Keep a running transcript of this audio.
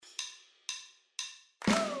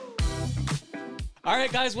All right,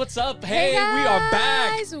 guys, what's up? Hey, we are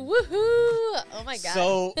back. Woohoo! Oh my god.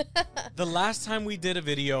 So, the last time we did a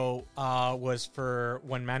video was for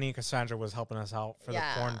when Manny and Cassandra was helping us out for the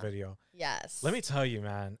porn video. Yes. Let me tell you,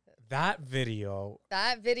 man, that video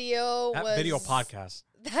podcast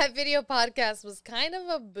was kind of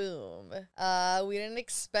a boom. We didn't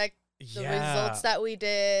expect the results that we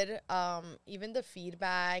did, even the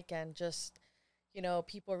feedback and just, you know,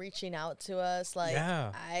 people reaching out to us. Like,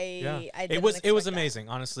 it was amazing.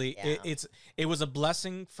 Honestly, it was a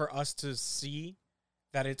blessing for us to see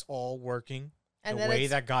that it's all working and the way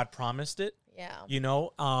that God promised it. Yeah. You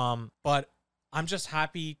know, but I'm just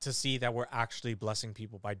happy to see that we're actually blessing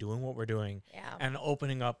people by doing what we're doing and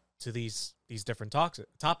opening up to these different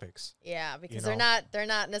topics. Yeah, because they're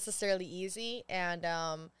not necessarily easy. And,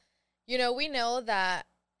 you know, we know that,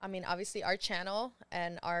 I mean, obviously our channel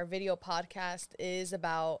and our video podcast is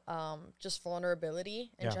about just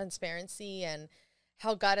vulnerability and transparency and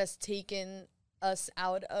how God has taken us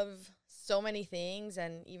out of so many things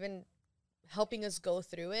and even helping us go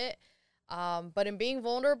through it. But in being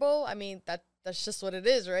vulnerable, I mean, that's just what it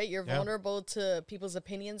is, right? You're vulnerable to people's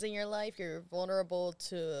opinions in your life. You're vulnerable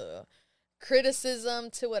to criticism,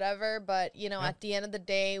 to whatever. But, you know, at the end of the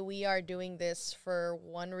day, we are doing this for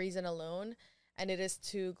one reason alone. And it is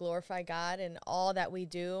to glorify God in all that we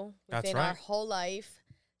do within our whole life.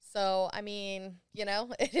 So, I mean, you know,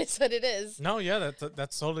 it is what it is. No, yeah,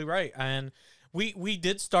 that's totally right. And we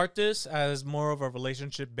did start this as more of a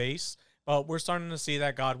relationship base, but we're starting to see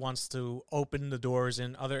that God wants to open the doors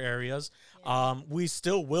in other areas. Yeah. We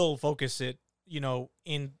still will focus it, you know,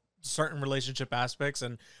 in certain relationship aspects,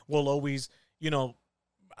 and we'll always, you know,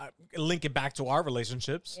 link it back to our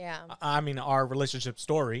relationships. Yeah. I mean, our relationship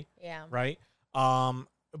story. Yeah. Right.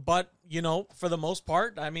 But, you know, for the most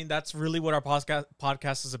part, I mean, that's really what our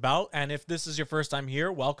podcast is about. And if this is your first time here,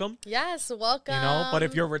 welcome. Yes, welcome. You know, but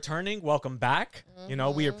if you're returning, welcome back. You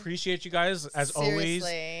know, we appreciate you guys as always.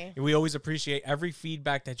 We always appreciate every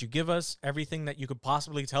feedback that you give us, everything that you could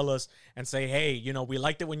possibly tell us and say, hey, you know, we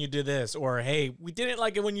liked it when you did this, or hey, we didn't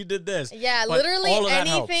like it when you did this. Yeah, but literally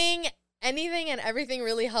anything and everything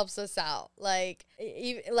really helps us out. Like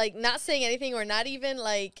not saying anything or not even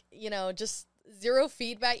like, you know, just zero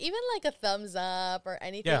feedback, even like a thumbs up or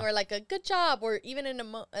anything, or like a good job, or even an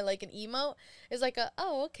emote is like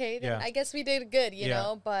oh, okay, then I guess we did good, you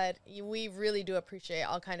know. But we really do appreciate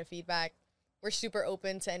all kind of feedback. We're super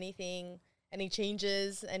open to anything, any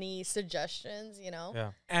changes, any suggestions, you know.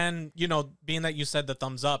 Yeah. And, you know, being that you said the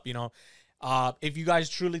thumbs up, you know, if you guys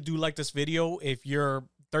truly do like this video, if you're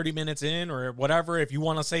 30 minutes in or whatever, if you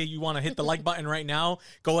want to say you want to hit the like button right now,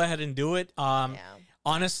 go ahead and do it.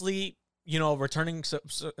 Honestly, you know, returning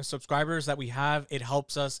subscribers that we have, it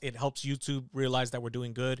helps us. It helps YouTube realize that we're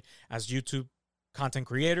doing good as YouTube content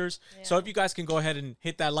creators. So if you guys can go ahead and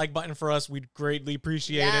hit that like button for us, we'd greatly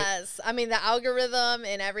appreciate it. Yes. I mean, the algorithm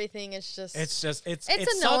and everything is just... It's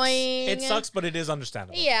annoying. It sucks, but it is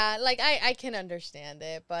understandable. Yeah, like I can understand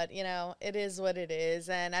it, but, you know, it is what it is.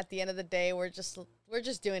 And at the end of the day, we're just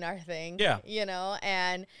doing our thing. Yeah. You know,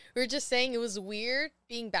 and we were just saying it was weird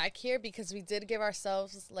being back here because we did give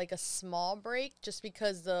ourselves like a small break just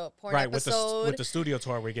because the porn episode. With the studio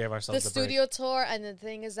tour, we gave ourselves a break. The studio tour. And the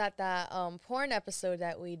thing is that porn episode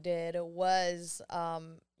that we did was,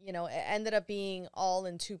 you know, it ended up being all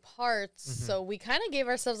in 2 parts. Mm-hmm. So we kind of gave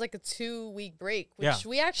ourselves like a 2-week break, which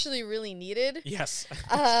we actually really needed. Yes.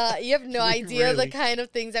 You have no idea the kind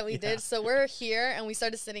of things that we did. So we're here and we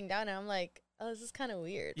started sitting down and I'm like, oh, this is kind of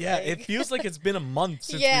weird. Yeah, like, it feels like it's been a month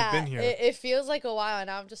since we've been here. It feels like a while, and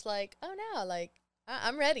I'm just like, oh no, like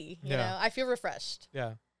I'm ready. You know, I feel refreshed.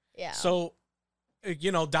 Yeah. Yeah. So,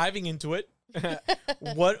 you know, diving into it,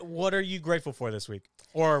 what are you grateful for this week,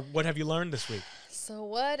 or what have you learned this week? So,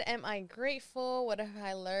 what am I grateful? What have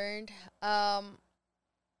I learned? I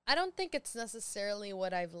don't think it's necessarily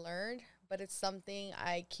what I've learned, but it's something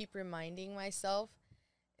I keep reminding myself.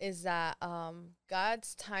 Is that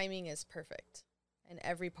God's timing is perfect in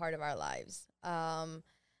every part of our lives.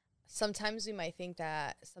 Sometimes we might think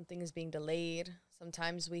that something is being delayed.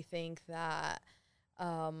 Sometimes we think that,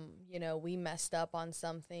 you know, we messed up on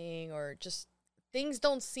something, or just things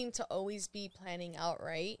don't seem to always be planning out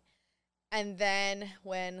right. And then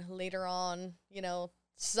when later on, you know,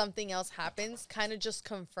 something else happens, kind of just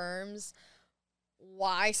confirms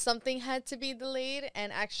why something had to be delayed.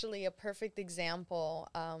 And actually a perfect example,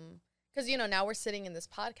 because, you know, now we're sitting in this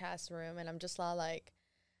podcast room and I'm just like,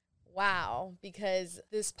 wow, because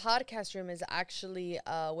this podcast room is actually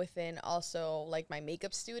within also like my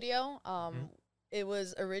makeup studio. It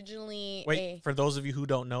was originally for those of you who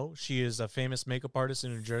don't know, she is a famous makeup artist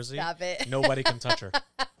in New Jersey. Stop it. Nobody can touch her.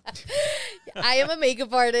 I am a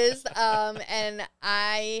makeup artist, and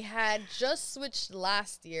I had just switched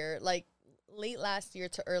last year, like late last year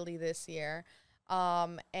to early this year,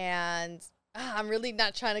 and I'm really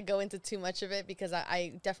not trying to go into too much of it because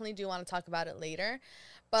I definitely do want to talk about it later.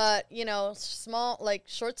 But, you know, small, like,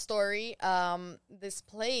 short story, this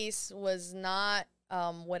place was not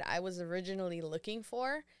what I was originally looking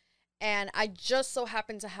for. And I just so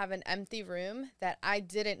happened to have an empty room that I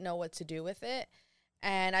didn't know what to do with it.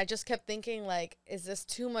 And I just kept thinking, like, is this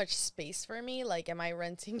too much space for me? Like, am I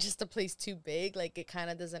renting just a place too big? Like, it kind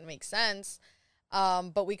of doesn't make sense.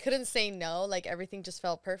 But we couldn't say no. Like, everything just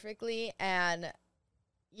felt perfectly. And,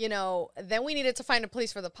 you know, then we needed to find a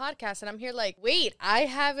place for the podcast. And I'm here like, wait, I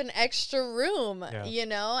have an extra room, you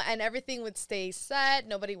know, and everything would stay set.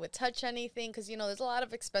 Nobody would touch anything because, you know, there's a lot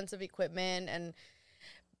of expensive equipment. And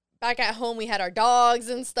back at home, we had our dogs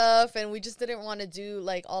and stuff, and we just didn't want to do,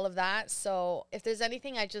 like, all of that. So if there's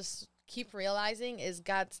anything I just keep realizing is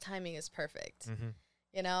God's timing is perfect,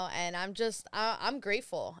 you know, and I'm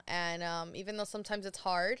grateful. And even though sometimes it's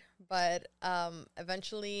hard, but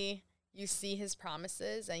eventually you see his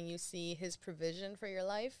promises and you see his provision for your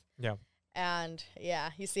life. Yeah. And,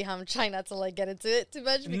 yeah, you see how I'm trying not to, like, get into it too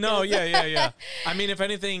much. No, yeah. I mean, if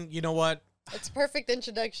anything, you know what? It's a perfect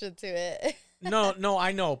introduction to it. No,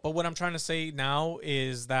 I know. But what I'm trying to say now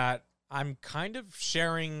is that I'm kind of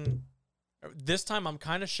sharing, this time I'm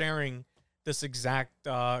kind of sharing this exact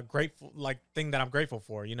grateful, like, thing that I'm grateful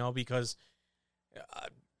for, you know, because,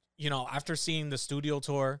 you know, after seeing the studio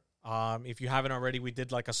tour, if you haven't already, we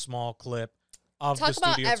did like a small clip of the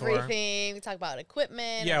studio tour. Talk about everything. We talk about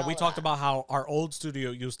equipment. Yeah, we talked about how our old studio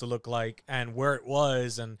used to look like and where it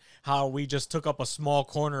was and how we just took up a small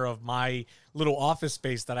corner of my little office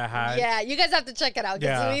space that I had. Yeah, you guys have to check it out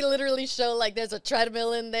because we literally show, like, there's a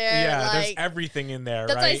treadmill in there. Yeah, like, there's everything in there,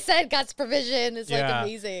 that's right? what I said. God's provision is, like,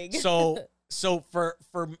 amazing. So for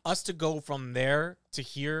us to go from there to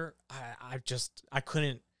here, I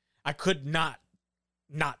could not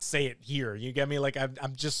say it here. You get me? Like,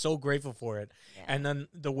 I'm just so grateful for it. Yeah. And then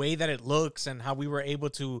the way that it looks and how we were able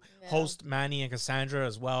to host Manny and Cassandra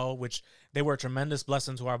as well, which they were a tremendous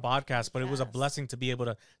blessing to our podcast, but it was a blessing to be able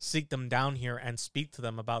to seek them down here and speak to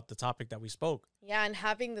them about the topic that we spoke. Yeah, and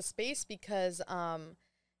having the space because, in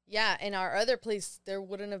our other place, there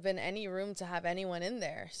wouldn't have been any room to have anyone in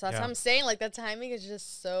there. So that's what I'm saying. Like, the timing is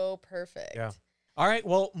just so perfect. Yeah. All right,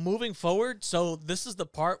 well, moving forward, so this is the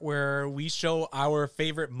part where we show our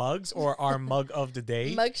favorite mugs or our mug of the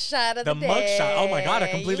day. Mug shot of the day. The mug shot. Oh, my God, I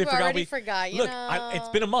completely forgot. Already forgot. Look, it's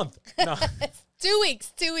been a month. No. 2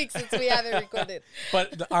 weeks. 2 weeks since we haven't recorded.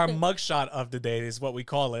 But our mug shot of the day is what we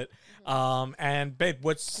call it. And, babe,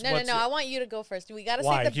 what's... No, I want you to go first. We got to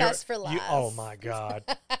say the best for last. Oh, my God.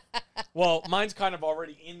 Well, mine's kind of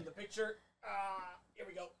already in the picture. Here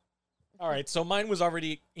we go. All right, so mine was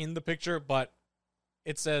already in the picture, but...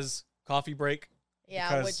 It says coffee break. Yeah,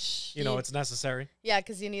 because, which... you know, it's necessary. Yeah,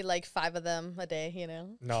 because you need like 5 of them a day, you know?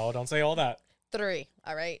 No, don't say all that. 3,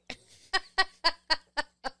 all right?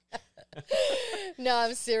 No,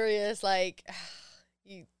 I'm serious. Like,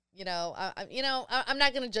 I'm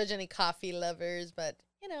not going to judge any coffee lovers, but,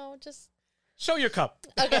 you know, just... Show your cup.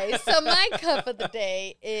 Okay, so my cup of the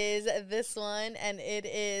day is this one, and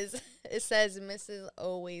it says Mrs.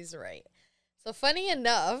 Always Right. So funny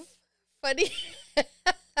enough,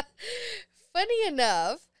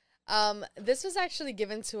 this was actually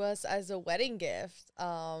given to us as a wedding gift.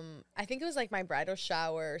 I think it was like my bridal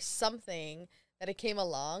shower or something that it came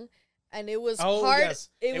along, and it was Yes.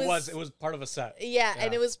 It was part of a set. Yeah,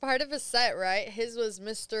 and it was part of a set, right? His was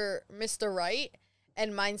Mr. Right,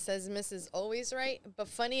 and mine says Mrs. Always Right. But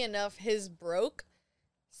funny enough, his broke,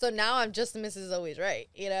 so now I'm just Mrs. Always Right,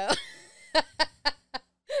 you know?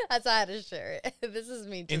 That's how I had to share it. This is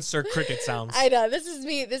me. Insert cricket sounds. I know. This is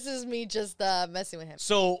me just messing with him.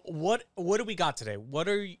 So what do we got today? What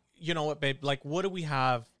are you know what, babe? Like, what do we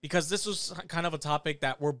have? Because this was kind of a topic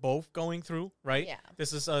that we're both going through, right? Yeah.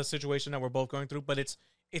 This is a situation that we're both going through, but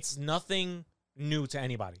it's nothing new to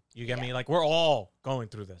anybody. You get me? Like, we're all going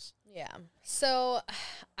through this. Yeah. So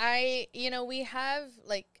we have,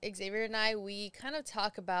 like, Xavier and I, we kind of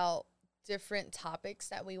talk about different topics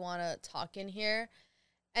that we want to talk in here.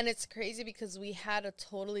 And it's crazy because we had a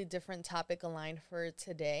totally different topic aligned for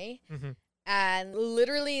today. Mm-hmm. And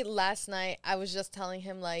literally last night, I was just telling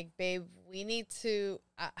him, like, babe, we need to,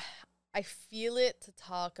 I feel it to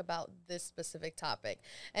talk about this specific topic.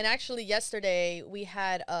 And actually yesterday we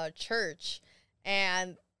had a church,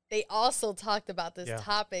 and they also talked about this Yeah.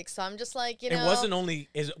 topic. So I'm just like, It wasn't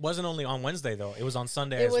only on Wednesday though. It was on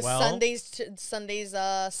Sunday it as was well. Sunday's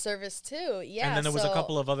service too. Yeah. And then there was a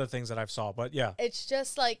couple of other things that I've saw, but yeah. It's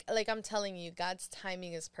just like I'm telling you, God's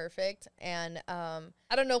timing is perfect. And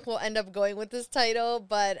I don't know if we'll end up going with this title,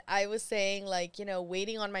 but I was saying, like, you know,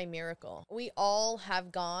 waiting on my miracle. We all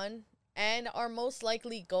have gone and are most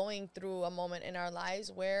likely going through a moment in our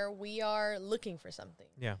lives where we are looking for something.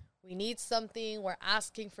 Yeah. We need something, we're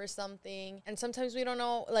asking for something, and sometimes we don't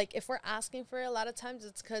know, like, if we're asking for it, a lot of times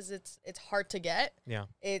it's because it's hard to get. Yeah.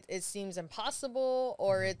 It seems impossible,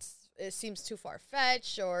 or it seems too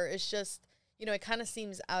far-fetched, or it's just, you know, it kind of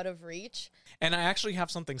seems out of reach. And I actually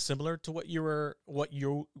have something similar to what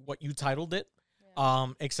you titled it. Yeah.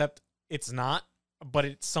 Except it's not, but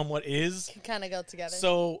it somewhat is. Can kind of go together.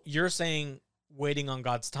 So you're saying waiting on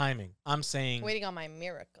God's timing. I'm saying waiting on my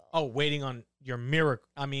miracle. Oh, waiting on your miracle.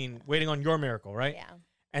 I mean, waiting on your miracle, right? Yeah.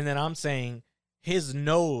 And then I'm saying his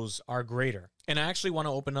no's are greater. And I actually want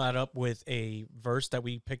to open that up with a verse that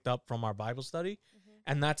we picked up from our Bible study.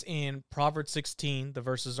 And that's in Proverbs 16. The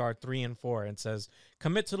verses are 3 and 4. And it says,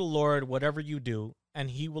 commit to the Lord whatever you do, and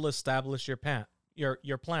he will establish your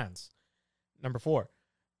plans. Number 4,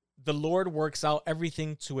 the Lord works out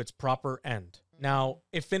everything to its proper end. Now,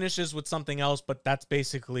 it finishes with something else, but that's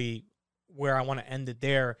basically where I want to end it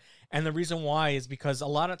there. And the reason why is because a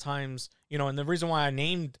lot of times, you know, and the reason why I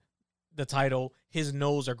named the title, His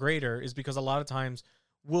No's Are Greater, is because a lot of times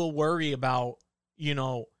we'll worry about, you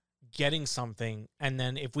know, getting something. And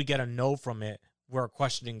then if we get a no from it, we're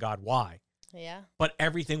questioning God why. Yeah. But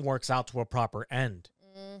everything works out to a proper end.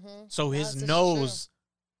 Mm-hmm. So his no's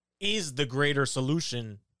is the greater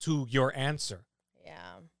solution to your answer.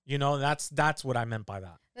 Yeah. You know, that's what I meant by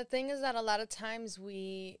that. The thing is that a lot of times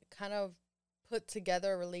we kind of put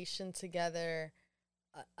together a relation together.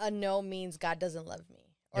 A no means God doesn't love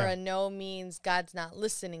me, or a no means God's not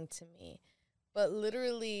listening to me. But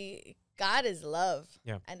literally, God is love.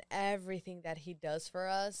 Yeah. And everything that he does for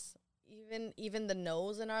us, even the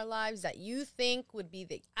no's in our lives that you think would be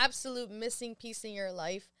the absolute missing piece in your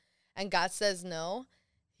life, and God says no,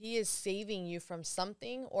 he is saving you from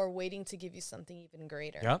something or waiting to give you something even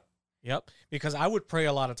greater. Yep. Because I would pray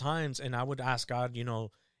a lot of times and I would ask God, you know,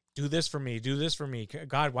 do this for me.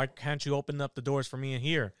 God, why can't you open up the doors for me in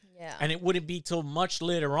here? Yeah. And it wouldn't be till much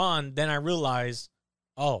later on, then I realized,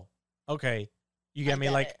 oh, okay. You get me?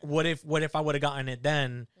 Like, what if I would have gotten it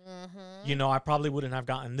then? Mm-hmm. You know, I probably wouldn't have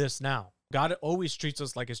gotten this now. God always treats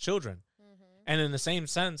us like his children. Mm-hmm. And in the same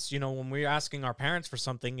sense, you know, when we're asking our parents for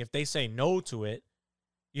something, if they say no to it,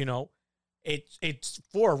 you know, it's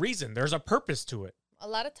for a reason. There's a purpose to it. A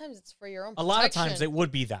lot of times it's for your own protection. A lot of times it would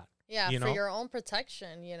be that. Yeah, you for know? your own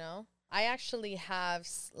protection, you know. I actually have,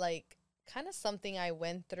 like, kind of something I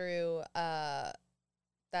went through that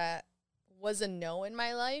was a no in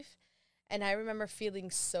my life. And I remember feeling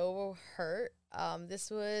so hurt. This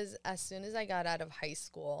was as soon as I got out of high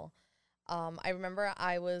school. I remember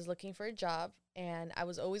I was looking for a job, and I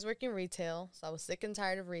was always working retail. So I was sick and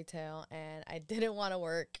tired of retail, and I didn't want to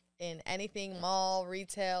work in anything mall,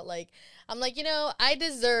 retail. Like, I'm like, you know, I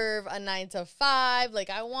deserve a 9 to 5.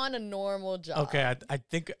 Like, I want a normal job. Okay, I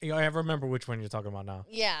think I remember which one you're talking about now.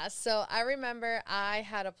 Yeah, so I remember I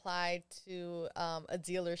had applied to a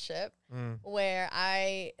dealership where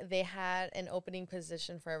they had an opening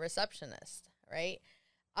position for a receptionist, right?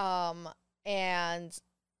 And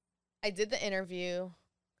I did the interview,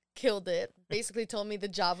 killed it, basically told me the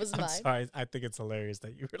job was mine. I'm sorry, I think it's hilarious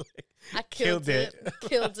that you were like, I killed it,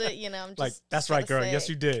 you know. I'm just like, that's right, girl. Yes,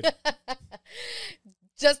 you did.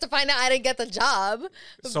 Just to find out I didn't get the job.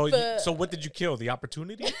 So, so what did you kill? The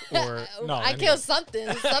opportunity, or no? I killed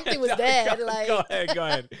something. Something was dead. Go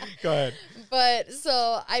ahead. But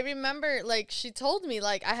so I remember, like, she told me,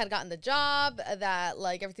 like, I had gotten the job, that,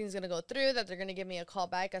 like, everything's gonna go through, that they're gonna give me a call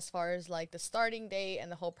back as far as, like, the starting date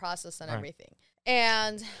and the whole process and everything.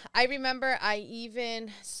 And I remember I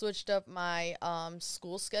even switched up my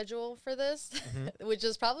school schedule for this, which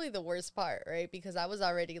is probably the worst part, right? Because I was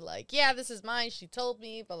already like, yeah, this is mine. She told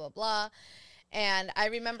me, blah, blah, blah. And I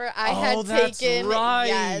remember I had taken,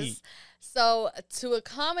 yes. So to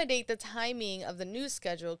accommodate the timing of the new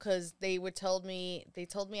schedule, because they told me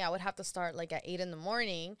I would have to start like at 8 in the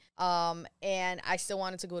morning, and I still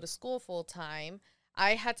wanted to go to school full time.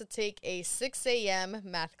 I had to take a 6 a.m.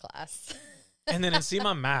 math class. And then see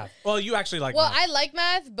my math. Well, you actually like math. Well, I like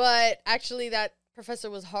math, but actually that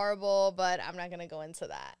professor was horrible, but I'm not going to go into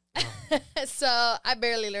that. Oh. So I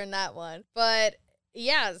barely learned that one. But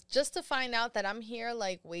yeah, just to find out that I'm here,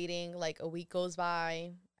 like, waiting, like, a week goes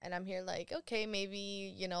by. And I'm here like, okay,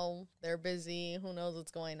 maybe, you know, they're busy. Who knows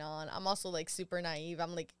what's going on? I'm also like super naive.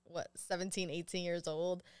 I'm like, what, 17, 18 years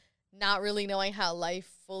old, not really knowing how life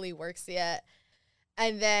fully works yet.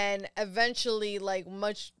 And then eventually, like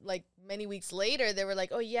many weeks later, they were like,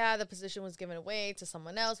 oh, yeah, the position was given away to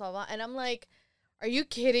someone else, blah, blah. And I'm like, are you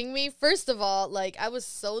kidding me? First of all, like, I was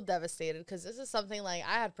so devastated because this is something, like,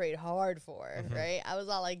 I had prayed hard for, right? I was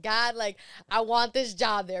all like, God, like, I want this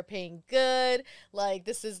job. They're paying good. Like,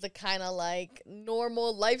 this is the kind of, like,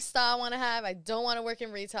 normal lifestyle I want to have. I don't want to work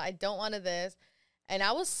in retail. I don't want to this. And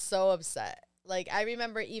I was so upset. Like, I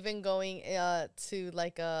remember even going to,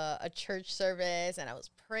 like, a church service, and I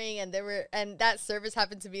was praying, and that service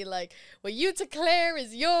happened to be like, what you declare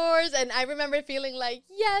is yours. And I remember feeling like,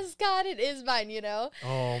 yes, God, it is mine, you know?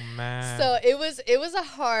 Oh, man. So it was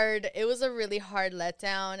a really hard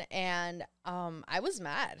letdown, and I was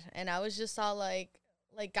mad, and I was just all like,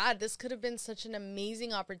 God, this could have been such an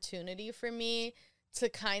amazing opportunity for me to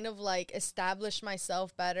kind of like establish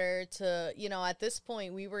myself better, to, you know, at this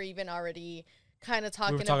point we were even already kind of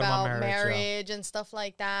talking about marriage and stuff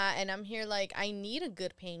like that. And I'm here like, I need a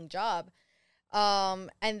good paying job. And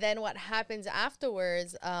then what happens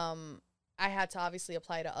afterwards, I had to obviously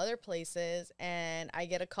apply to other places, and I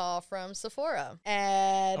get a call from Sephora.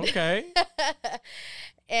 And okay.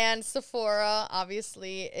 And Sephora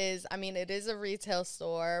obviously is, I mean, it is a retail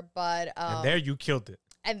store, but and there you killed it.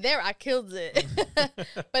 And there I killed it.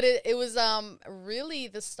 But it was really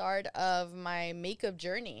the start of my makeup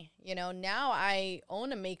journey. You know, now I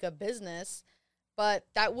own a makeup business, but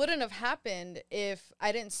that wouldn't have happened if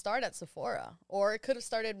I didn't start at Sephora. Or it could have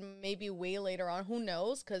started maybe way later on. Who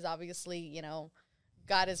knows? Because obviously, you know,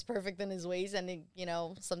 God is perfect in his ways, and, you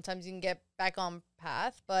know, sometimes you can get back on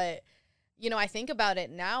path. But, you know, I think about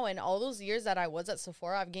it now, and all those years that I was at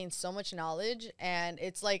Sephora, I've gained so much knowledge, and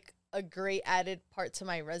it's like a great added part to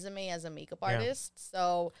my resume as a makeup artist.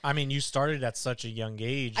 So I mean, you started at such a young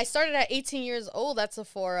age. I started at 18 years old at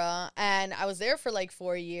Sephora, and I was there for like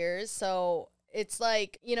 4 years. So it's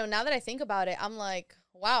like, you know, now that I think about it, I'm like,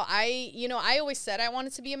 wow, I always said I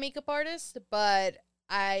wanted to be a makeup artist, but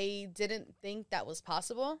I didn't think that was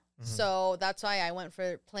possible. So that's why I went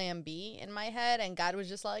for plan B in my head, and God was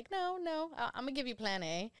just like, no, I'm gonna give you plan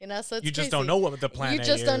A. You know, so it's you just crazy. don't know what the plan A is.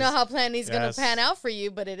 You just don't know how plan A is gonna pan out for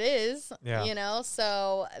you, but it is. Yeah. You know,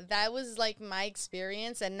 so that was like my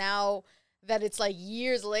experience, and now that it's like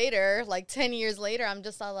years later, like 10 years later, I'm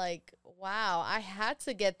just all like, wow, I had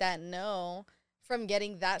to get that no from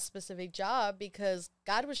getting that specific job because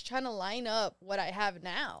God was trying to line up what I have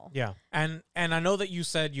now. Yeah. And I know that you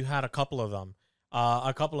said you had a couple of them,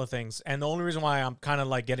 a couple of things. And the only reason why I'm kind of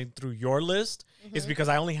like getting through your list is because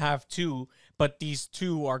I only have 2, but these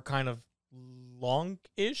 2 are kind of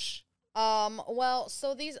long-ish. Well,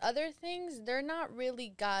 so these other things, they're not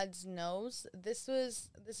really God's no's. This is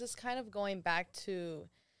kind of going back to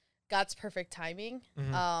God's perfect timing.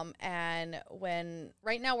 And when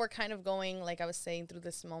right now we're kind of going, like I was saying, through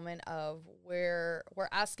this moment of where we're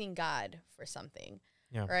asking God for something.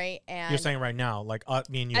 Yeah. Right. And you're saying right now, like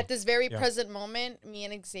me and you. At this very present moment, me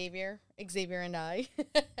and Xavier and I,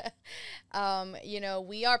 you know,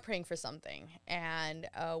 we are praying for something, and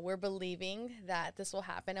we're believing that this will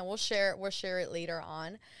happen, and we'll share it later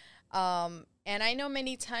on. And I know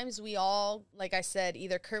many times we all, like I said,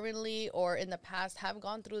 either currently or in the past have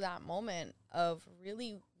gone through that moment of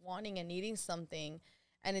really wanting and needing something,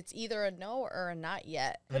 and it's either a no or a not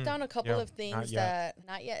yet. Put down a couple of things that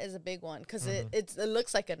not yet is a big one, because it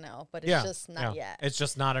looks like a no, but it's just not yet. It's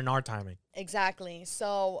just not in our timing. Exactly.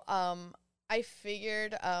 So I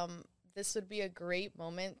figured this would be a great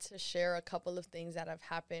moment to share a couple of things that have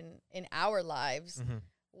happened in our lives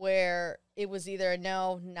where it was either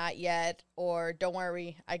no, not yet, or don't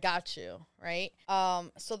worry, I got you, right?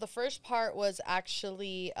 So the first part was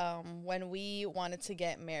actually when we wanted to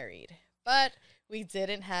get married, but we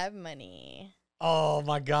didn't have money. Oh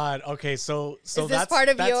my God. Okay, so is this part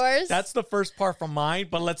of yours? That's the first part from mine,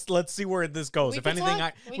 but let's see where this goes. If anything,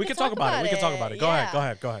 we can talk about it. We can talk about it. Go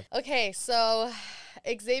ahead. Okay, so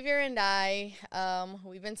Xavier and I,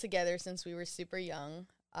 we've been together since we were super young,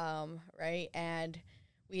 right? And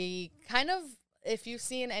we kind of, if you've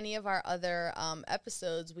seen any of our other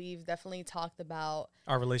episodes, we've definitely talked about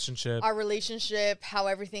our relationship, how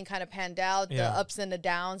everything kind of panned out, the ups and the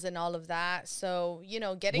downs and all of that. So, you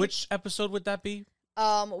know, which episode would that be?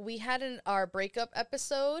 We had our breakup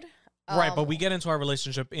episode. Right, but we get into our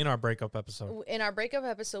relationship in our breakup episode. In our breakup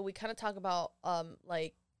episode, we kind of talk about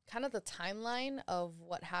like kind of the timeline of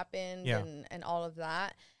what happened and all of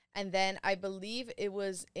that. And then I believe it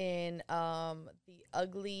was in the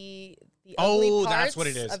ugly Oh, parts that's what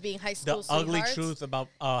it is. of being high The school ugly sweethearts. truth about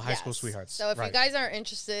high school Yes. sweethearts. So if you Right. guys are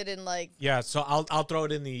interested in like Yeah, so I'll throw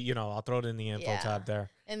it in the I'll throw it in the info Yeah. tab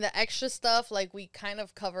there. and the extra stuff, like we kind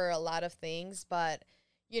of cover a lot of things, but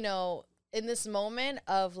in this moment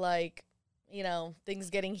of like, things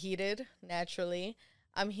getting heated naturally,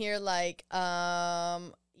 I'm here like,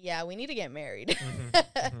 yeah, we need to get married.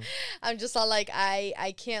 I'm just all like,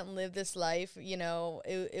 I can't live this life.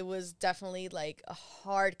 It was definitely like a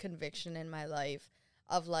hard conviction in my life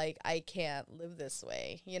of like, I can't live this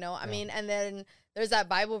way, I mean, and then there's that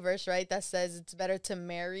Bible verse, right, that says it's better to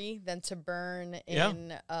marry than to burn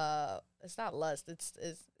in, it's not lust, it's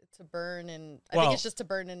to burn in, I think it's just to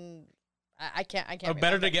burn in, I can't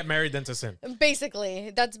Better to get married than to sin.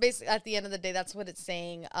 Basically, that's at the end of the day, that's what it's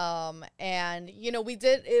saying. And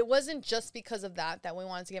it wasn't just because of that we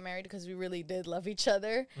wanted to get married, because we really did love each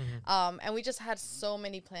other. And we just had so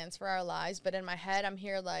many plans for our lives. But in my head, I'm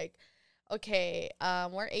here like, okay,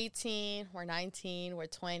 we're 18, we're 19, we're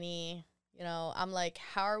 20. I'm like,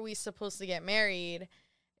 how are we supposed to get married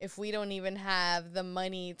if we don't even have the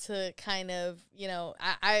money to kind of,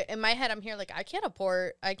 I in my head, I'm here like, I can't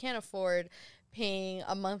afford paying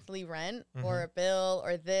a monthly rent or a bill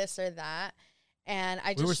or this or that. And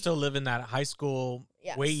we were still living that high school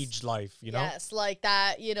wage life, Yes, like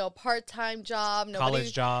that, part-time job.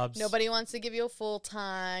 College jobs. Nobody wants to give you a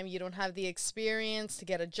full-time. You don't have the experience to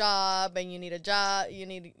get a job, and you need a job. You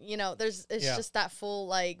need, it's just that full,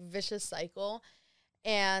 like, vicious cycle.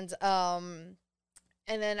 And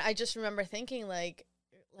then I just remember thinking, like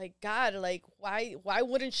God, like, why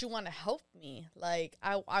wouldn't you want to help me? Like,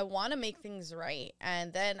 I want to make things right.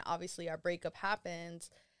 And then obviously our breakup happens,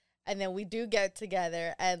 and then we do get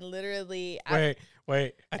together, and literally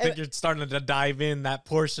wait. I think you're starting to dive in that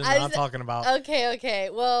portion that I'm talking about. Okay.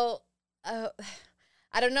 Well, I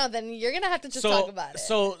don't know. Then you're gonna have to just talk about it.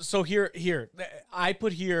 So here, I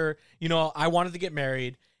put here. I wanted to get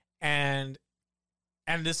married, and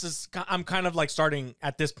this is, I'm kind of like starting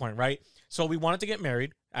at this point, right? So we wanted to get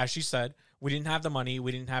married, as she said. We didn't have the money.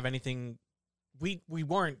 We didn't have anything. We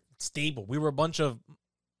weren't stable. We were a bunch of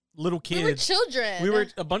little kids. We were children. We were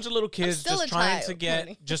a bunch of little kids just trying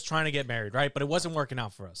to get married, right? But it wasn't working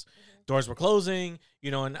out for us. Doors were closing,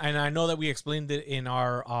 and I know that we explained it in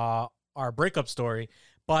our breakup story,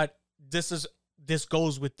 but this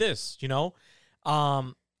goes with this,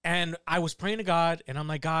 and I was praying to God, and I'm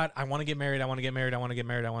like, God, I want to get married. I want to get married. I want to get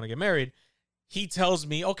married. I want to get married. He tells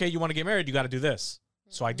me, okay, you want to get married? You got to do this.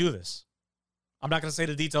 So I do this. I'm not going to say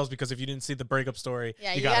the details, because if you didn't see the breakup story,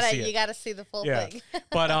 you got to see it. You got to see the full thing.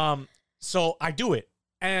 But so I do it.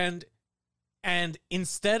 And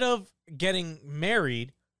instead of getting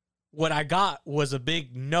married, what I got was a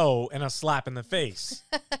big no and a slap in the face.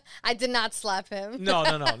 I did not slap him.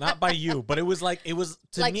 No, not by you. But it was like, to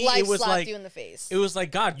me, life it was slapped like, you in the face. It was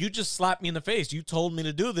like, God, you just slapped me in the face. You told me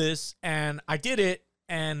to do this, and I did it.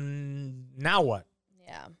 And now what?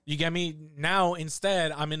 Yeah. You get me? Now,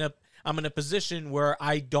 instead, I'm in a position where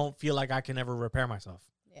I don't feel like I can ever repair myself.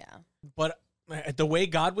 Yeah. But the way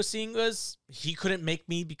God was seeing us, he couldn't make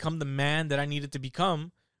me become the man that I needed to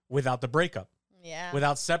become without the breakup. Yeah.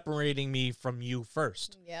 Without separating me from you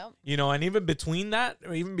first. Yeah. And even between that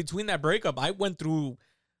breakup, I went through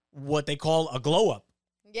what they call a glow up.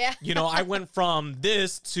 Yeah. I went from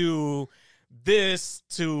this to this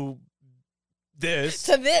to this.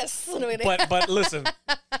 To this. But listen,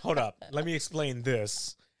 hold up. Let me explain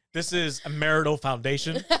this. This is a marital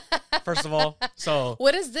foundation, first of all. So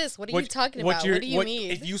what is this? What are you talking about? What do you mean?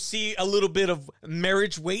 If you see a little bit of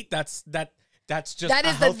marriage weight, that's just that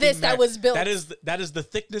is the this that was built. That is the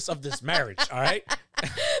thickness of this marriage. All right.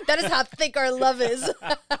 That is how thick our love is.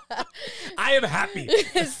 I am happy.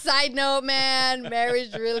 Side note, man,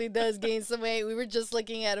 marriage really does gain some weight. We were just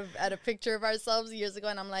looking at a picture of ourselves years ago,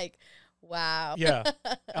 and I'm like, wow. Yeah.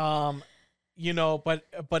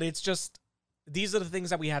 But it's just, these are the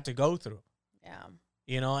things that we had to go through. Yeah.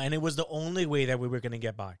 And it was the only way that we were going to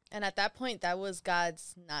get by. And at that point, that was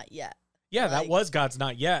God's not yet. Yeah, that was God's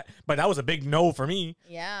not yet, but that was a big no for me.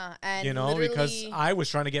 Yeah. And because I was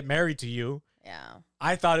trying to get married to you. Yeah.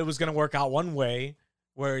 I thought it was going to work out one way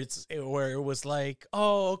where it was like,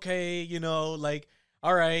 oh, okay, like,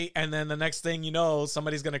 all right. And then the next thing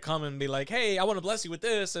somebody's going to come and be like, hey, I want to bless you with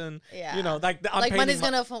this. And, like money's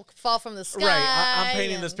going to fall from the sky. Right. I'm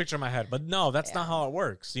painting this picture in my head. But no, that's not how it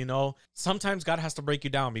works. Sometimes God has to break you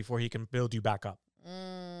down before he can build you back up.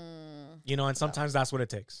 And sometimes that's what it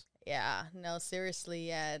takes. Yeah, no,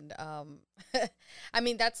 seriously. And I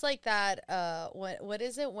mean, that's like that. What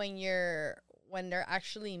is it when when they're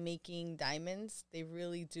actually making diamonds, they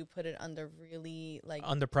really do put it under really like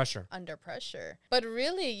Under pressure. under pressure. But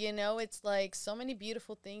really, you know, it's like so many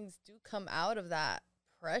beautiful things do come out of that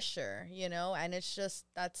pressure, you know, and it's just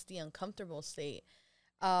that's the uncomfortable state.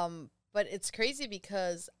 But it's crazy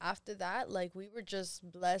because after that, like we were just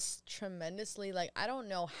blessed tremendously. Like I don't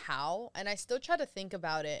know how, and I still try to think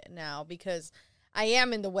about it now because I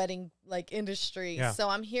am in the wedding like industry. Yeah. So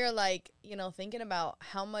I'm here like, you know, thinking about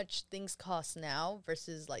how much things cost now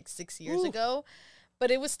versus like 6 years ago.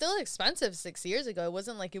 But it was still expensive 6 years ago. It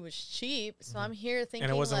wasn't like it was cheap. So I'm here thinking,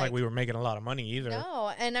 and it wasn't like we were making a lot of money either.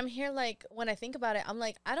 no, and I'm here like when I think about it, I'm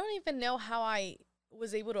like, I don't even know how I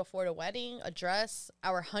was able to afford a wedding, a dress,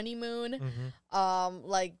 our honeymoon,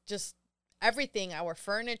 like just everything, our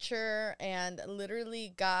furniture, and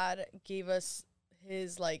literally God gave us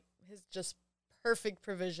his just perfect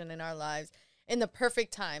provision in our lives in the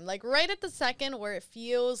perfect time. Like right at the second where it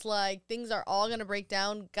feels like things are all going to break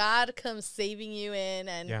down, God comes saving you in,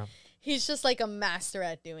 and he's just like a master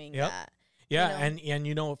at doing that. Yeah, you know? and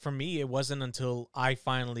you know, for me, it wasn't until I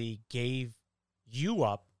finally gave you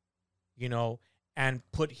up, you know, and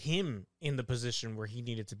put him in the position where he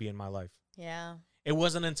needed to be in my life. Yeah. It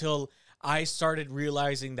wasn't until I started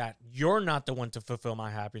realizing that you're not the one to fulfill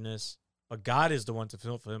my happiness, but God is the one to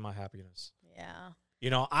fulfill my happiness. Yeah. You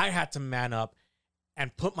know, I had to man up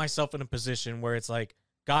and put myself in a position where it's like,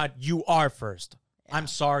 God, you are first. Yeah. I'm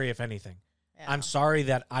sorry if anything. Yeah. I'm sorry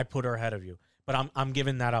that I put her ahead of you, but I'm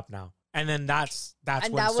giving that up now. And then that's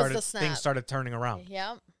and when that things started turning around.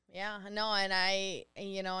 Yeah. Yeah. No, and I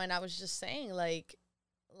was just saying like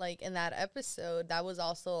in that episode, that was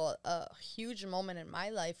also a huge moment in my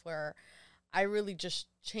life where I really just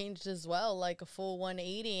changed as well, like a full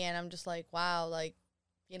 180. And I'm just like, wow, like,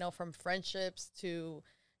 you know, from friendships to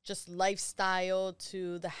just lifestyle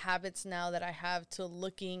to the habits now that I have to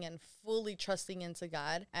looking and fully trusting into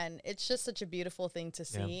God. And it's just such a beautiful thing to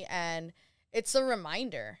see. And it's a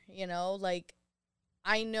reminder, you know, like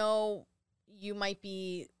I know you might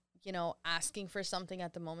be, you know, asking for something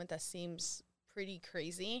at the moment that seems pretty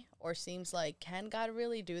crazy or seems like, can God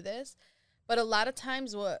really do this? But a lot of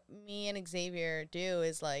times what me and Xavier do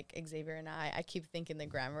is like Xavier and I keep thinking the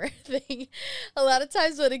grammar thing. A lot of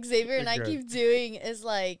times what Xavier and I keep doing is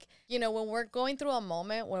like, you know, when we're going through a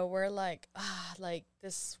moment where we're like, like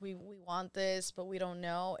this, we want this, but we don't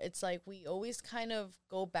know. It's like we always kind of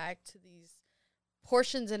go back to these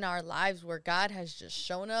portions in our lives where God has just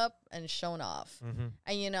shown up and shown off.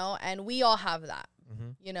 And, you know, and we all have that,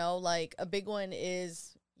 you know, like a big one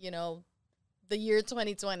is, you know, the year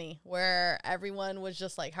 2020 where everyone was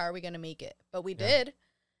just like, how are we going to make it? But we did,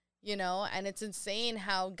 you know, and it's insane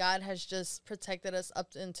how God has just protected us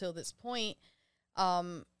up until this point.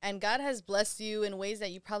 And God has blessed you in ways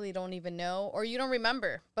that you probably don't even know or you don't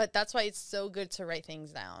remember, but that's why it's so good to write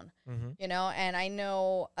things down, you know? And I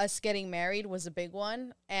know us getting married was a big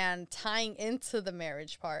one and tying into the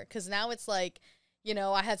marriage part. 'Cause now it's like, you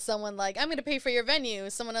know, I had someone like, I'm going to pay for your venue.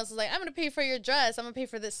 Someone else was like, I'm going to pay for your dress. I'm going to pay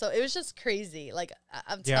for this. So it was just crazy. Like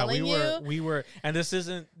I'm telling you. We were, and this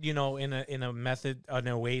isn't, you know, in a method, in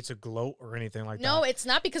a way to gloat or anything like that. No, it's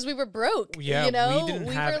not because we were broke. Yeah, you know? we didn't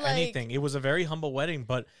have anything. It was a very humble wedding,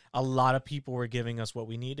 but a lot of people were giving us what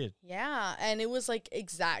we needed. Yeah, and it was like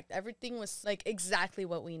exact. Everything was like exactly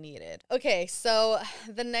what we needed. Okay, so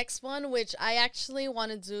the next one, which I actually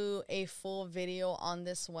want to do a full video on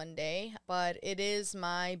this one day, but it is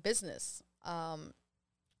my business.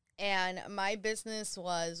 And my business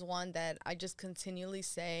was one that I just continually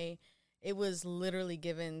say it was literally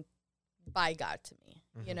given by God to me,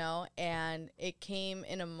 you know, and it came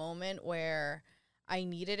in a moment where I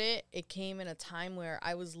needed it. It came in a time where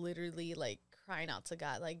I was literally like crying out to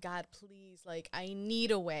God, like, God, please, like, I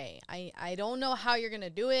need a way. I don't know how you're going to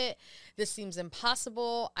do it. This seems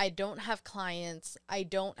impossible. I don't have clients. I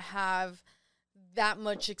don't have that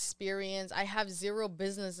much experience. I have zero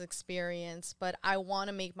business experience, but I want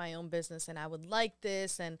to make my own business and I would like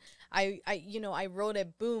this. And I you know, I wrote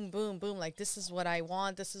it boom, boom, boom. Like, this is what I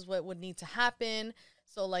want. This is what would need to happen.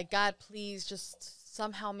 So like, God, please just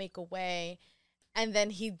somehow make a way. And then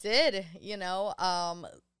he did, you know,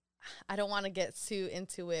 I don't want to get too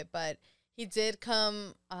into it, but he did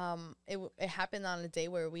come. It happened on a day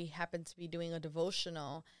where we happened to be doing a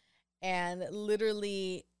devotional, and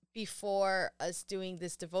literally before us doing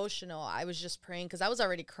this devotional, I was just praying because I was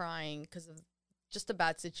already crying because of just a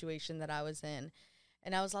bad situation that I was in.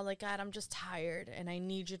 And I was all like, God, I'm just tired and I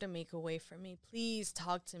need you to make a way for me. Please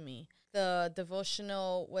talk to me. The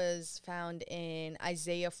devotional was found in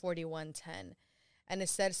Isaiah 41:10. And it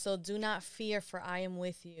said, so do not fear, for I am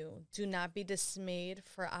with you. Do not be dismayed,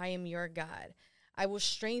 for I am your God. I will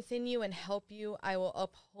strengthen you and help you. I will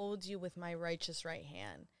uphold you with my righteous right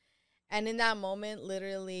hand. And in that moment,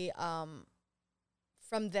 literally,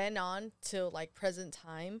 from then on till like present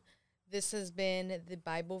time, this has been the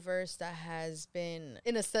Bible verse that has been,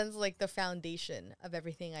 in a sense, like the foundation of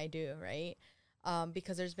everything I do, right?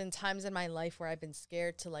 Because there's been times in my life where I've been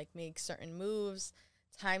scared to like make certain moves,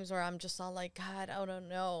 times where I'm just all like, God, I don't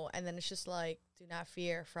know. And then it's just like, do not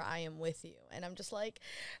fear, for I am with you. And I'm just like,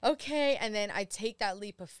 okay. And then I take that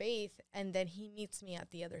leap of faith, and then he meets me at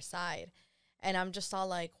the other side. And I'm just all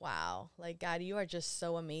like, wow, like, God, you are just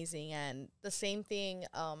so amazing. And the same thing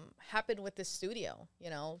happened with this studio, you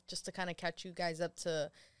know, just to kind of catch you guys up to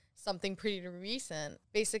something pretty recent.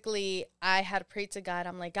 Basically, I had prayed to God.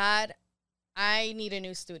 I'm like, God, I need a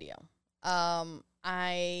new studio.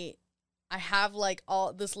 I have like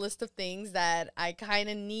all this list of things that I kind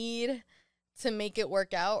of need to make it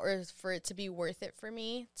work out, or for it to be worth it for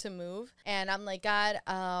me to move. And I'm like, God,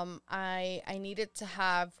 I needed to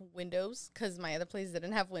have windows because my other place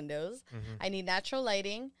didn't have windows. Mm-hmm. I need natural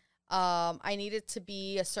lighting. I needed to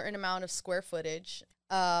be a certain amount of square footage.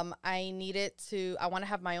 I want to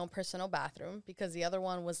have my own personal bathroom, because the other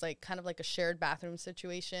one was like kind of like a shared bathroom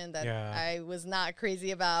situation that I was not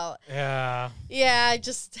crazy about. Yeah,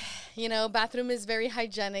 just, you know, bathroom is very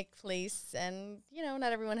hygienic place, and, you know,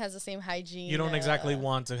 not everyone has the same hygiene. You don't exactly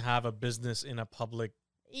want to have a business in a public.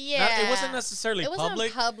 Yeah. It wasn't necessarily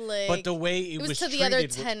public, but the way it was to treated, the other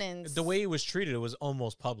tenants. The way it was treated, it was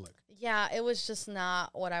almost public. Yeah, it was just not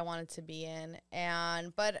what I wanted to be in.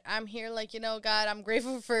 But I'm here like, you know, God, I'm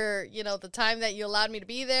grateful for, you know, the time that you allowed me to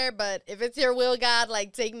be there. But if it's your will, God,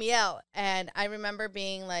 like, take me out. And I remember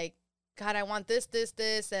being like, God, I want this,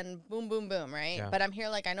 and boom, boom, boom, right? Yeah. But I'm here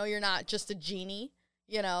like, I know you're not just a genie,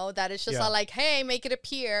 you know, that it's just all like, hey, make it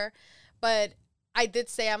appear. But I did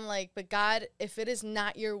say, I'm like, but God, if it is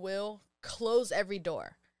not your will, close every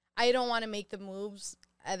door. I don't want to make the moves,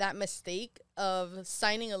 that mistake of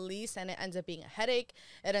signing a lease, and it ends up being a headache.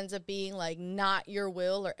 It ends up being like not your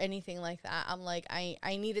will or anything like that. I'm like, I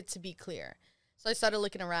need it to be clear. So I started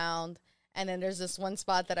looking around, and then there's this one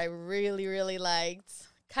spot that I really, really liked.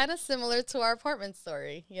 Kind of similar to our apartment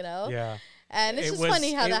story, you know? Yeah. And it's just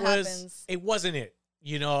funny how that happens. It wasn't it.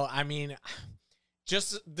 You know, I mean,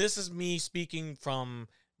 this is me speaking from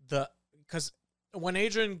because when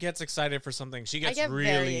Adrian gets excited for something, she gets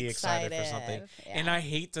really excited for something. Yeah. And I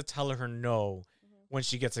hate to tell her no when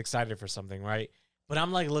she gets excited for something, right? But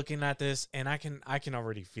I'm like looking at this, and I can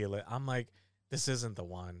already feel it. I'm like, this isn't the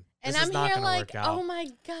one. This is not going to work out. Oh my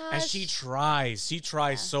gosh. And she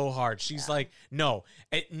tries so hard. She's like, no,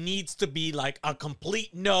 it needs to be like a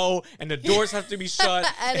complete no, and the doors have to be shut.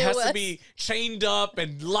 It has to be chained up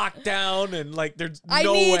and locked down, and like there's no way.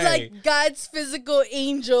 I need like God's physical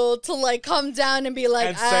angel to like come down and be like,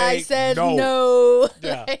 and I said no.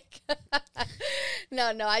 Yeah. Like,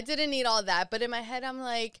 no, I didn't need all that. But in my head, I'm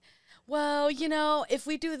like, well, you know, if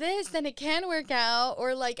we do this, then it can work out.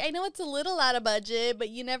 Or like, I know it's a little out of budget, but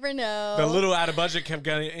you never know. The little out of budget kept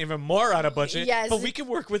getting even more out of budget. Yes. But we can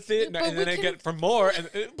work with it. And then I get for more.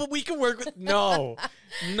 But we can work with, no,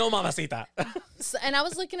 mamacita. And I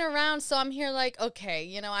was looking around. So I'm here like, okay,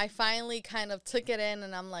 you know, I finally kind of took it in,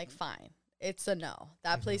 and I'm like, fine. It's a no.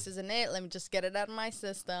 That place isn't it. Let me just get it out of my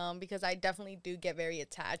system, because I definitely do get very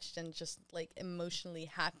attached and just like emotionally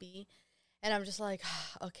happy. And I'm just like,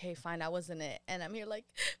 okay, fine, that wasn't it. And I'm here like,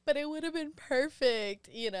 but it would have been perfect,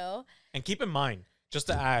 you know? And keep in mind, just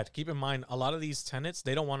to add, a lot of these tenants,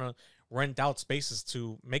 they don't want to rent out spaces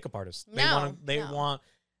to makeup artists. They want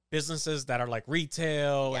businesses that are like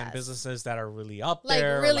retail and businesses that are really up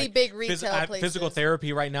there. Like really big retail places. Physical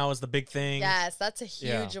therapy right now is the big thing. Yes, that's a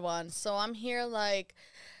huge one. So I'm here like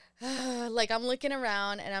I'm looking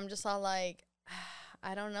around, and I'm just all like,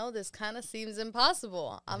 I don't know, this kind of seems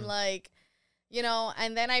impossible. I'm like, you know,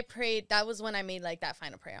 and then I prayed. That was when I made like that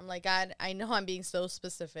final prayer. I'm like, God, I know I'm being so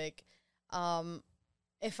specific.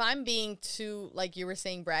 If I'm being too, like you were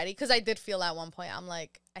saying, bratty, because I did feel at one point, I'm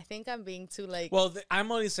like, I think I'm being too like. Well,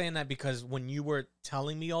 I'm only saying that because when you were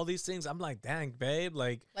telling me all these things, I'm like, dang, babe,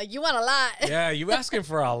 like you want a lot. Yeah, you asking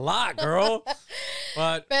for a lot, girl.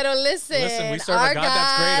 But listen, we serve a God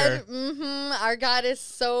that's greater. Our God is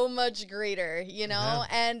so much greater, you know,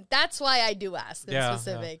 and that's why I do ask in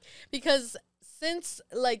specific, because since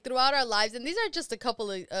like throughout our lives, and these are just a couple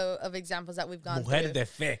of examples that we've gone through.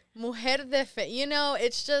 Mujer de fe. You know,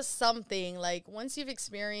 it's just something like once you've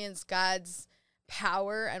experienced God's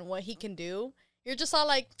power and what he can do, you're just all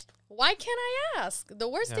like, why can't I ask? The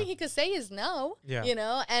worst Yeah. thing he could say is no, Yeah. you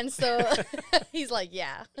know? And so he's like,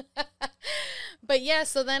 yeah. But yeah,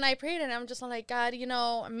 so then I prayed and I'm just like, God, you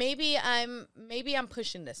know, maybe I'm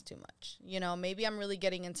pushing this too much. You know, maybe I'm really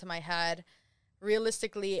getting into my head.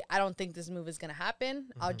 Realistically, I don't think this move is going to happen.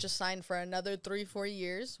 I'll just sign for another 3-4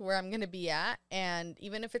 years where I'm going to be at. And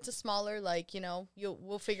even if it's a smaller, like, you know,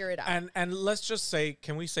 we'll figure it out. And let's just say,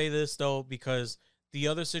 can we say this though? Because the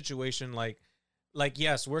other situation, like,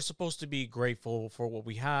 yes, we're supposed to be grateful for what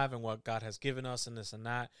we have and what God has given us and this and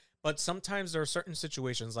that. But sometimes there are certain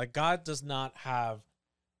situations, like God does not have,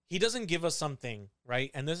 he doesn't give us something, right?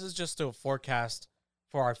 And this is just a forecast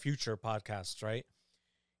for our future podcasts, right?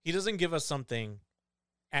 He doesn't give us something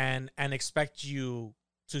and expect you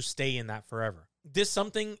to stay in that forever. This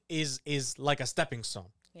something is like a stepping stone.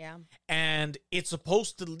 Yeah. And it's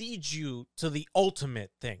supposed to lead you to the ultimate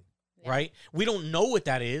thing, right? We don't know what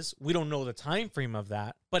that is. We don't know the time frame of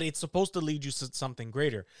that, but it's supposed to lead you to something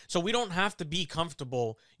greater. So we don't have to be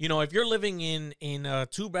comfortable. You know, if you're living in a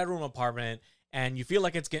 2-bedroom apartment and you feel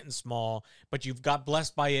like it's getting small, but you've got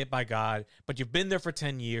blessed by it by God, but you've been there for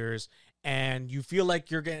 10 years and you feel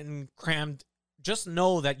like you're getting crammed, just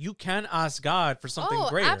know that you can ask God for something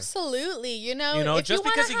greater. Absolutely. You know, if just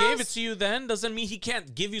you because he gave it to you then doesn't mean he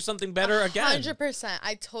can't give you something better again. 100%.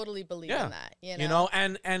 I totally believe in that. You know,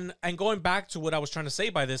 and going back to what I was trying to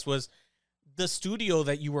say by this was the studio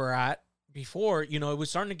that you were at before, you know, it was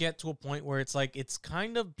starting to get to a point where it's like, it's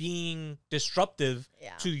kind of being disruptive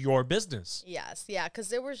to your business. Yes. Yeah. Because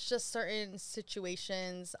there was just certain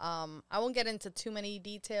situations. I won't get into too many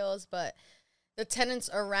details, but the tenants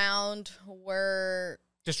around were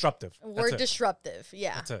disruptive.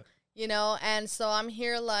 Yeah. That's it. You know, and so I'm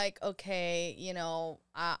here like, okay, you know,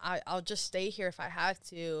 I'll just stay here if I have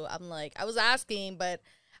to. I'm like, I was asking, but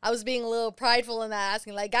I was being a little prideful in that,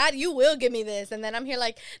 asking like, God, you will give me this. And then I'm here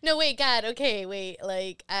like, no, wait, God, okay, wait,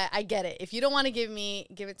 like, I get it. If you don't want to give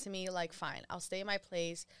it to me, like, fine, I'll stay in my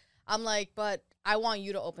place. I'm like, but I want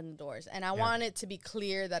you to open the doors. And I want it to be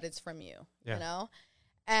clear that it's from you, you know?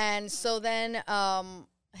 And so then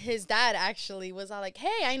his dad actually was like,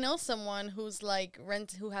 hey, I know someone who's like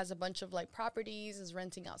who has a bunch of like properties, is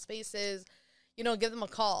renting out spaces, you know, give them a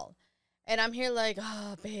call. And I'm here like,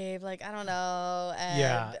 oh, babe, like, I don't know.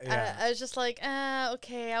 And I was just like,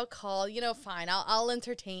 okay, I'll call, you know, fine. I'll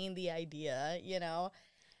entertain the idea, you know.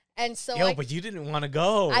 And so but you didn't want to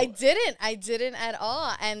go. I didn't at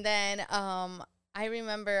all. And then I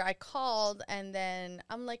remember I called and then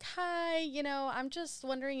I'm like, hi, you know, I'm just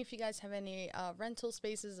wondering if you guys have any rental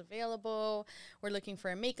spaces available. We're looking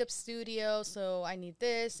for a makeup studio, so I need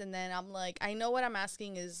this. And then I'm like, I know what I'm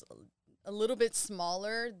asking is a little bit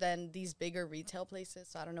smaller than these bigger retail places,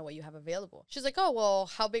 so I don't know what you have available. She's like, oh, well,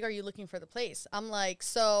 how big are you looking for the place? I'm like,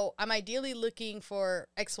 so I'm ideally looking for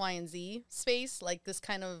X, Y, and Z space, like this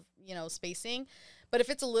kind of, you know, spacing. But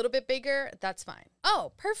if it's a little bit bigger, that's fine.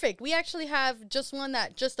 Oh, perfect. We actually have just one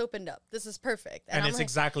that just opened up. This is perfect. And it's like,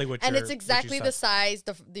 exactly what and it's exactly the size,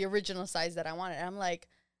 the original size that I wanted. And I'm like,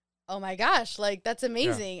 oh my gosh, like that's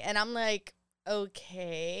amazing. Yeah. And I'm like,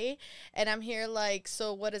 okay. And I'm here like,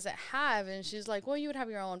 so what does it have? And she's like, well, you would have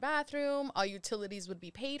your own bathroom. All utilities would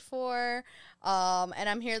be paid for. And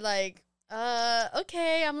I'm here like,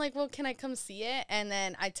 okay. I'm like, well, can I come see it? And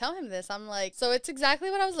then I tell him this. I'm like, so it's exactly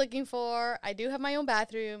what I was looking for. I do have my own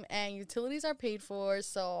bathroom and utilities are paid for.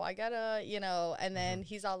 So I gotta, you know, and then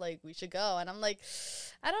he's all like, we should go. And I'm like,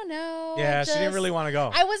 I don't know. Yeah, she didn't really want to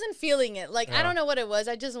go. I wasn't feeling it. Like, I don't know what it was.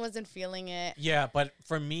 I just wasn't feeling it. Yeah, but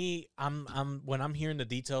for me, I'm when I'm hearing the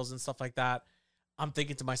details and stuff like that, I'm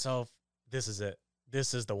thinking to myself, this is it.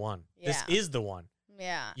 This is the one. Yeah. This is the one.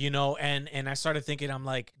 Yeah. You know, and I started thinking, I'm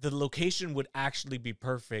like, the location would actually be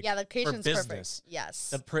perfect. Yeah, the location's for business. Perfect.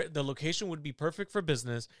 Yes. The location would be perfect for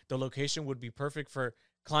business. The location would be perfect for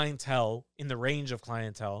clientele, in the range of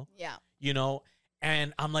clientele. Yeah. You know,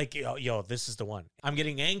 and I'm like, yo, this is the one. I'm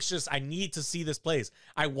getting anxious. I need to see this place.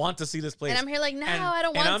 I want to see this place. And I'm here like, no, I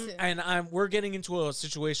don't want to. And we're getting into a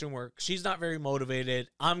situation where she's not very motivated.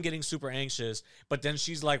 I'm getting super anxious. But then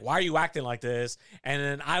she's like, why are you acting like this? And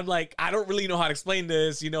then I'm like, I don't really know how to explain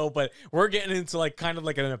this, you know, but we're getting into like kind of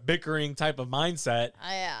like a bickering type of mindset,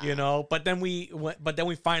 you know, but then we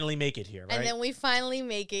finally make it here, right? And then we finally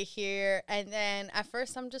make it here. And then at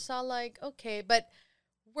first I'm just all like, okay, but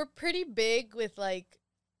we're pretty big with like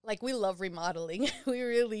we love remodeling. We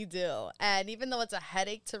really do. And even though it's a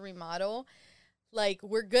headache to remodel, like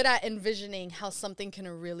we're good at envisioning how something can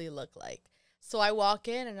really look like. So I walk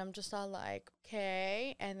in and I'm just all like,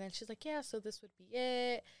 okay. And then she's like, yeah, so this would be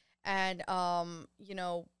it. And, you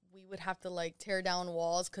know, we would have to like tear down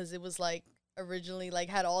walls because it was like originally like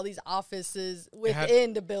had all these offices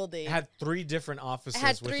within the building. It had 3 different offices. It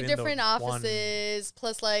had 3 different offices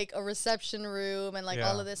plus like a reception room and like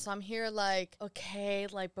all of this. So I'm here like, okay,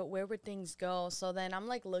 like, but where would things go? So then I'm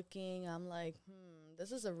like looking, I'm like,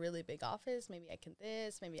 this is a really big office. Maybe I can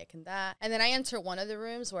this, maybe I can that. And then I enter one of the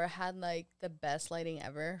rooms where it had like the best lighting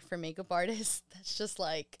ever for makeup artists. That's just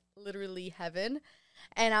like literally heaven.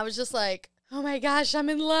 And I was just like, oh my gosh, I'm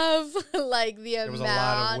in love. Like there was a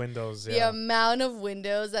lot of windows. The amount of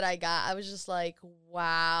windows that I got, I was just like,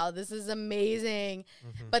 wow, this is amazing.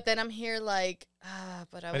 But then I'm here like,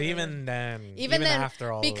 but even then,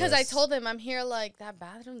 after all, because I told him I'm here like that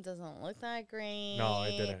bathroom doesn't look that great. No,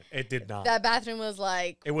 it didn't. It did not. That bathroom was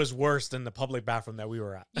like, it was worse than the public bathroom that we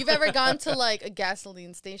were at. You've ever gone to like a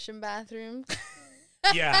gasoline station bathroom?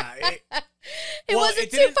 Yeah. It wasn't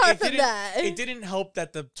too far from that. It didn't help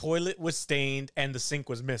that the toilet was stained and the sink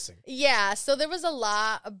was missing. Yeah, so there was a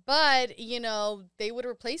lot, but, you know, they would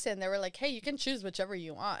replace it, and they were like, hey, you can choose whichever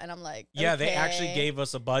you want. And I'm like, yeah, okay. They actually gave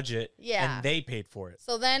us a budget, and they paid for it.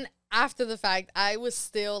 So then after the fact, I was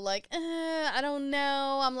still like, I don't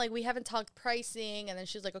know. I'm like, we haven't talked pricing. And then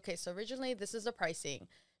she's like, okay, so originally this is the pricing.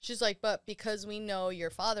 She's like, but because we know your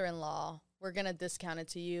father-in-law, we're going to discount it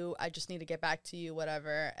to you. I just need to get back to you,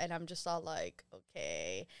 whatever. And I'm just all like,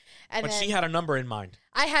 okay. And but she had a number in mind.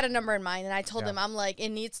 I had a number in mind, and I told him, I'm like, it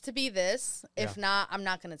needs to be this. If not, I'm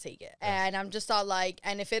not going to take it. And I'm just all like,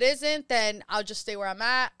 and if it isn't, then I'll just stay where I'm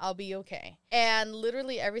at. I'll be okay. And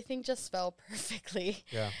literally everything just fell perfectly.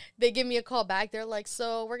 Yeah. They give me a call back. They're like,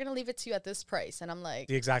 so we're going to leave it to you at this price. And I'm like,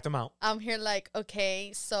 the exact amount. I'm here like,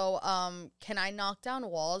 okay, so can I knock down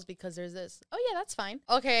walls because there's this? Oh, yeah, that's fine.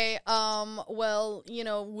 Okay, well, you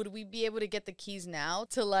know, would we be able to get the keys now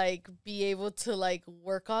to like be able to like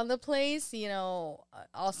work on the place, you know,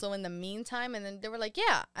 also in the meantime? And then they were like,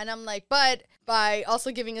 yeah. And I'm like, but by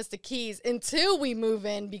also giving us the keys until we move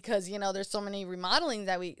in, because, you know, there's so much remodeling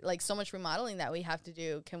that we have to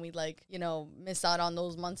do. Can we like, you know, miss out on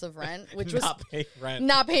those months of rent, which was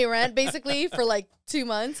not pay rent basically for like 2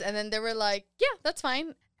 months. And then they were like, yeah, that's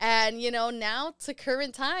fine. And, you know, now to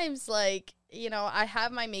current times, like, you know, I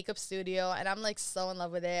have my makeup studio and I'm like so in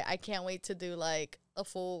love with it. I can't wait to do like a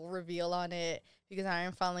full reveal on it. Because I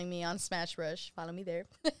am following me on Smash Rush. Follow me there.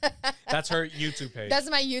 That's her YouTube page. That's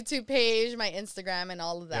my YouTube page, my Instagram, and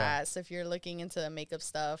all of that. Yeah. So if you're looking into makeup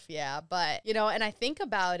stuff, yeah. But, you know, and I think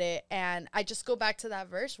about it, and I just go back to that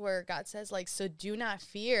verse where God says, like, so do not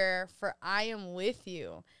fear, for I am with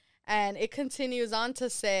you. And it continues on to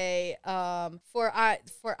say, for I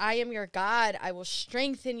am your God, I will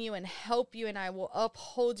strengthen you and help you, and I will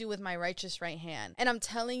uphold you with my righteous right hand. And I'm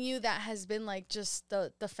telling you, that has been like just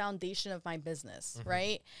the foundation of my business,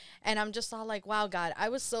 right? And I'm just all like, wow, God, I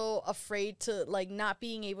was so afraid to like not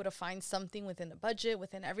being able to find something within the budget,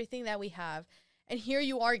 within everything that we have. And here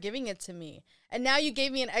you are giving it to me. And now you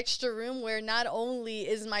gave me an extra room where not only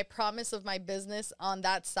is my promise of my business on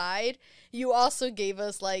that side, you also gave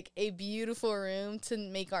us like a beautiful room to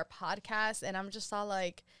make our podcast. And I'm just all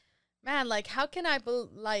like, man, like how can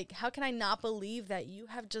I not believe that you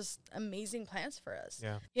have just amazing plans for us?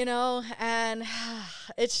 Yeah. You know, and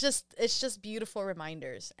it's just beautiful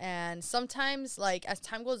reminders. And sometimes like as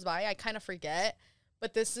time goes by, I kind of forget.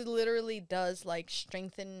 But this literally does, like,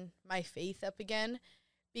 strengthen my faith up again.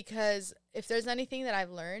 Because if there's anything that I've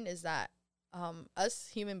learned is that us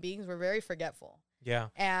human beings, we're very forgetful. Yeah.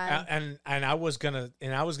 And I was gonna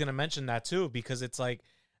mention that too, because it's like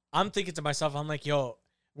I'm thinking to myself, I'm like, yo,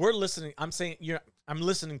 we're listening. I'm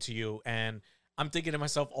listening to you, and I'm thinking to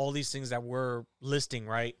myself all these things that we're listing,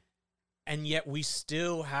 right? And yet we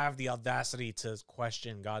still have the audacity to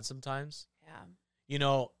question God sometimes. Yeah. You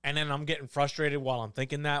know, and then I'm getting frustrated while I'm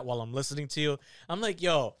thinking that, while I'm listening to you. I'm like,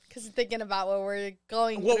 yo. Because thinking about what we're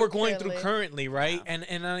going through currently, right? Yeah.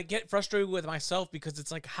 And I get frustrated with myself because it's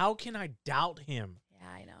like, how can I doubt him? Yeah,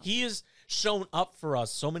 I know. He has shown up for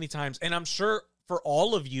us so many times. And I'm sure for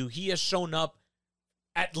all of you, he has shown up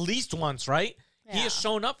at least once, right? Yeah. He has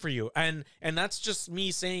shown up for you. And that's just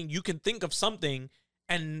me saying you can think of something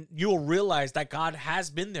and you'll realize that God has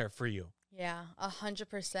been there for you. Yeah,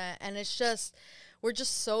 100%. And it's just... we're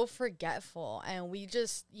just so forgetful, and we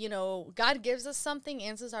just, you know, God gives us something,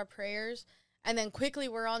 answers our prayers, and then quickly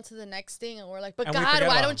we're on to the next thing, and we're like, but God,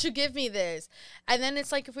 why don't you give me this? And then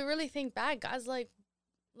it's like, if we really think back, God's like,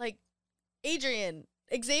 Adrian,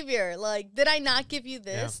 Xavier, like, did I not give you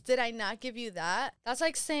this? Yeah. Did I not give you that? That's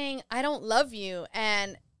like saying, I don't love you.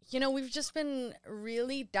 And, you know, we've just been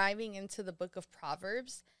really diving into the book of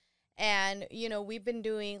Proverbs. And, you know, we've been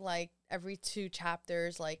doing, like, every 2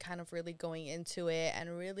 chapters, like, kind of really going into it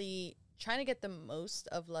and really trying to get the most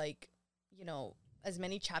of, like, you know, as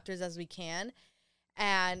many chapters as we can.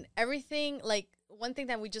 And everything, like, one thing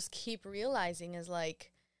that we just keep realizing is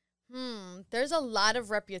like, there's a lot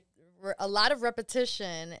of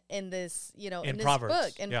repetition in this, you know, in this Proverbs.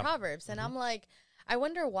 book, in Proverbs. And I'm like, I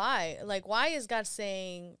wonder why. Like, why is God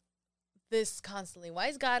saying this constantly? Why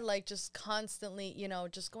is God, like, just constantly, you know,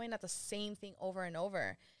 just going at the same thing over and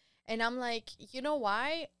over? And I'm like, you know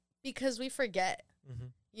why? Because we forget.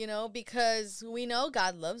 You know, because we know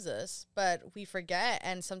God loves us, but we forget.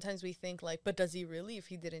 And sometimes we think like, but does he really if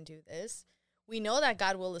he didn't do this? We know that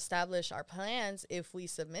God will establish our plans if we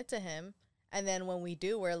submit to him. And then when we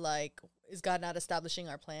do, we're like, is God not establishing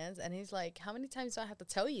our plans? And he's like, how many times do I have to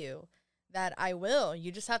tell you that I will?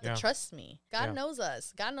 You just have to trust me. God knows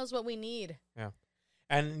us. God knows what we need. Yeah.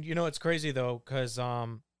 And, you know, it's crazy, though, because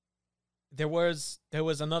there was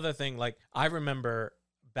another thing. Like, I remember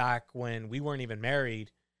back when we weren't even married,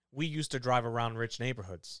 we used to drive around rich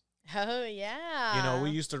neighborhoods. Oh, yeah. You know, we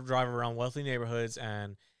used to drive around wealthy neighborhoods,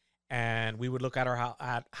 and we would look at our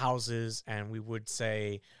at houses, and we would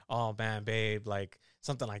say, oh, man, babe, like,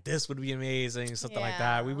 something like this would be amazing, something like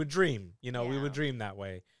that. We would dream, you know, we would dream that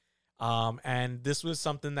way. And this was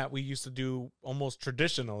something that we used to do almost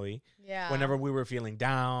traditionally. Whenever we were feeling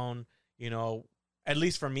down, you know, at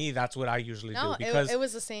least for me, that's what I usually do. Because it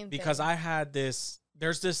was the same thing. Because I had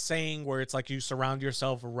there's this saying where it's like you surround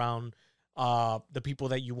yourself around the people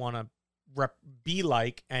that you want to be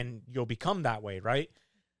like, and you'll become that way, right?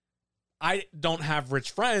 I don't have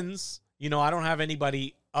rich friends. You know, I don't have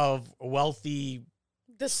anybody of wealthy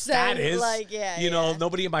status. Like, you know,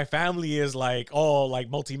 nobody in my family is like, oh, like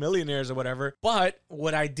multimillionaires or whatever. But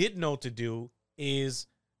what I did know to do is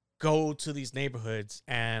go to these neighborhoods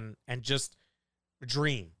and just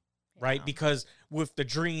dream. Right? Because with the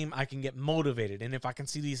dream, I can get motivated. And if I can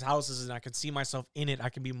see these houses and I can see myself in it, I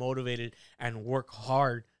can be motivated and work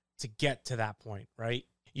hard to get to that point. Right?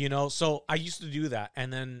 You know, so I used to do that.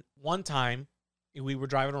 And then one time we were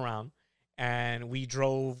driving around and we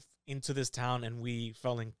drove into this town, and we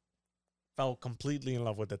fell completely in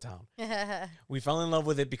love with the town. We fell in love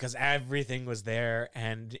with it because everything was there,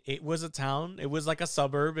 and it was a town. It was like a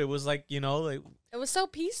suburb. It was like, you know, it was so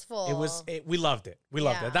peaceful. We loved it. We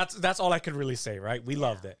loved it. That's all I could really say, right? We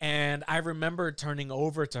loved it. And I remember turning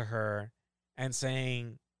over to her and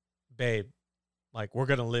saying, babe, like, we're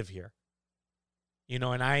going to live here. You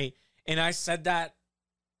know, and I said that.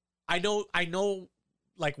 I know,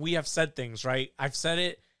 like, we have said things, right? I've said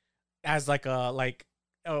it as like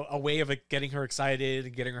a way of getting her excited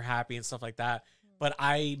and getting her happy and stuff like that. But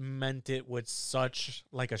I meant it with such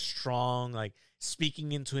like a strong, like,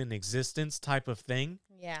 speaking into an existence type of thing.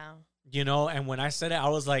 Yeah. You know, and when I said it, I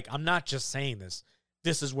was like, I'm not just saying this.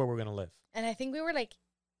 This is where we're going to live. And I think we were like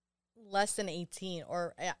less than 18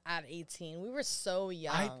 or at 18. We were so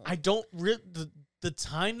young. I don't really, the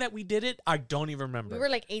time that we did it, I don't even remember. We were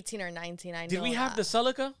like 18 or 19. I know. Did we have the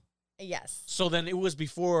Celica? Yes. So then it was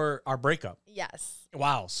before our breakup. Yes.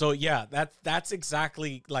 Wow. So yeah, that's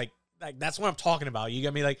exactly like that's what I'm talking about. You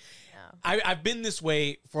get me? Like, I've been this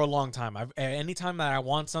way for a long time. Anytime that I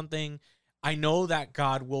want something, I know that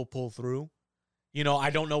God will pull through. You know, I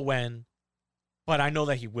don't know when, but I know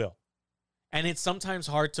that he will. And it's sometimes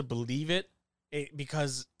hard to believe it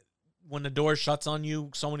because when the door shuts on you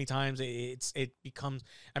so many times, it becomes,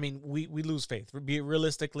 I mean, we lose faith.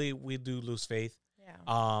 Realistically, we do lose faith.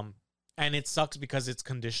 Yeah. And it sucks because it's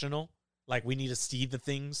conditional. Like, we need to see the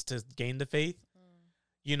things to gain the faith,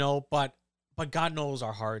 you know, but God knows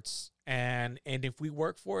our hearts. And if we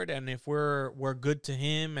work for it, and if we're good to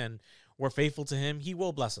him and we're faithful to him, he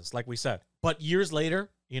will bless us, like we said. But years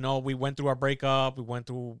later, you know, we went through our breakup.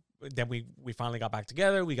 Then we finally got back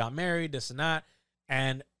together. We got married, this and that.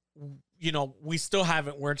 And, you know, we're still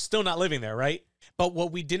not living there, right? But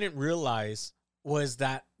what we didn't realize was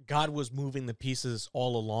that God was moving the pieces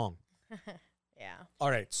all along. Yeah.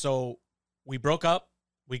 All right. So we broke up.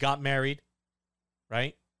 We got married,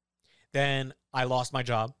 right? Then I lost my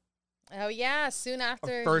job. Oh, yeah. Soon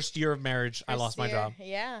after. Our first year of marriage, I lost my job.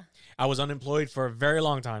 Yeah. I was unemployed for a very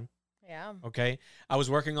long time. Yeah. Okay. I was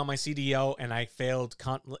working on my CDL, and I failed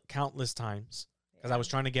countless times because I was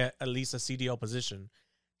trying to get at least a CDL position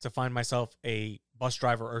to find myself a bus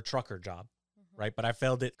driver or trucker job, right? But I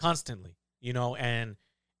failed it constantly, you know, and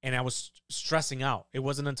I was stressing out. It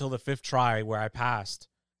wasn't until the 5th try where I passed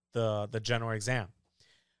the general exam.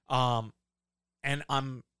 And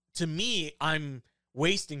I'm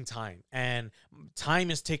wasting time, and time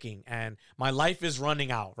is ticking, and my life is running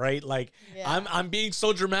out, right? Like, I'm being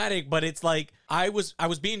so dramatic, but it's like I was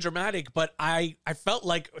being dramatic, but I felt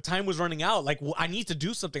like time was running out. Like, well, I need to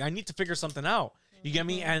do something. I need to figure something out. You get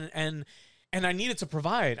me? And And I needed to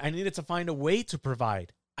provide. I needed to find a way to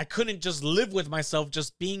provide. I couldn't just live with myself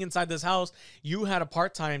just being inside this house. You had a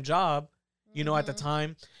part-time job, you know, at the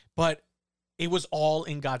time, but it was all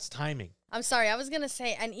in God's timing. I'm sorry, I was going to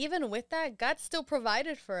say, and even with that, God still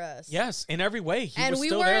provided for us. Yes, in every way. He and was we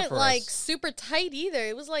still there weren't for like us. super tight either.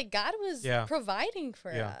 It was like God was providing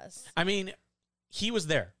for us. I mean, he was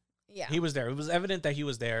there. Yeah. He was there. It was evident that he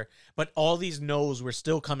was there, but all these no's were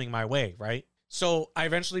still coming my way, right? So I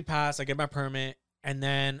eventually pass, I get my permit, and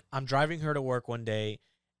then I'm driving her to work one day,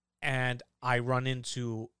 and I run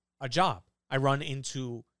into a job. I run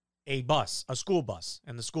into a bus, a school bus,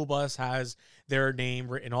 and the school bus has their name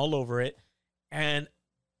written all over it. And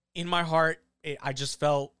in my heart, I just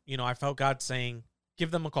felt, you know, I felt God saying, give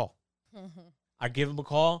them a call. I give them a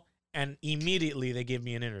call, and immediately they give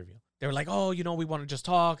me an interview. They were like, oh, you know, we want to just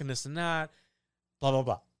talk and this and that, blah, blah,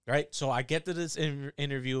 blah. Right. So I get to this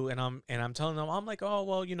interview and I'm telling them, I'm like, oh,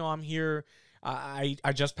 well, you know, I'm here. I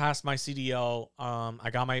just passed my CDL. I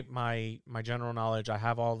got my general knowledge. I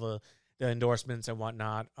have all the endorsements and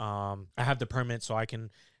whatnot. I have the permit so I can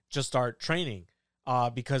just start training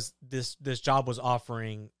because this job was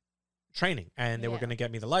offering training and they were going to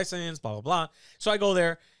get me the license, blah, blah, blah. So I go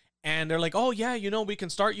there and they're like, oh, yeah, you know, we can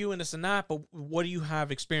start you in this and that. But what do you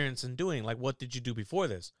have experience in doing? Like, what did you do before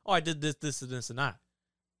this? Oh, I did this, and this and that.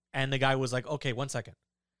 And the guy was like, okay, 1 second.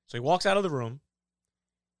 So he walks out of the room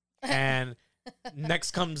and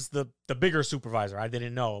next comes the bigger supervisor. I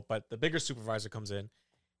didn't know, but the bigger supervisor comes in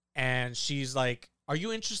and she's like, are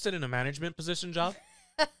you interested in a management position job?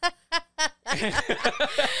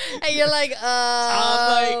 And you're like,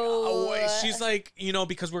 I'm like, oh, she's like, you know,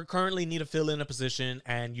 because we're currently need to fill in a position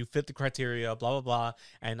and you fit the criteria, blah, blah, blah.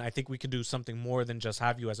 And I think we can do something more than just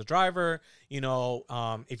have you as a driver. You know,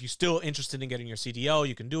 if you're still interested in getting your CDL,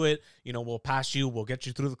 you can do it. You know, we'll pass you, we'll get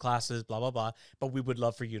you through the classes, blah, blah, blah. But we would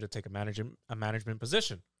love for you to take a management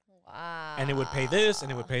position. Wow. And it would pay this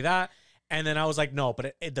and it would pay that. And then I was like, no,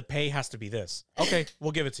 but the pay has to be this. Okay,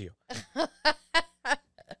 we'll give it to you.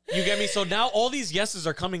 You get me? So now all these yeses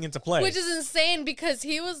are coming into play. Which is insane because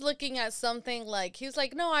he was looking at something like, he was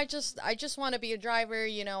like, no, I just want to be a driver.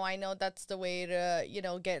 You know, I know that's the way to, you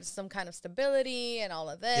know, get some kind of stability and all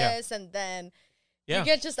of this. Yeah. And then you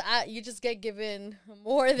just get given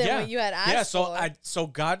more than what you had asked for. So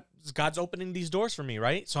God's opening these doors for me,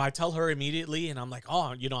 right? So I tell her immediately and I'm like,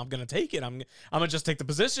 oh, you know, I'm going to take it. I'm going to just take the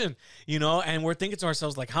position, you know, and we're thinking to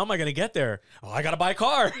ourselves, like, how am I going to get there? Oh, I got to buy a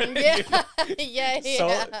car. Yeah.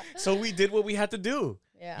 Yeah. So we did what we had to do,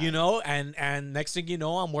 yeah. You know, and next thing you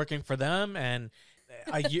know, I'm working for them and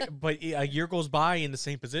a year goes by in the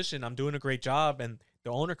same position. I'm doing a great job. And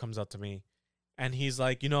the owner comes up to me and he's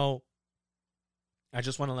like, you know, I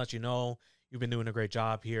just want to let you know, you've been doing a great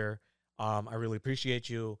job here. I really appreciate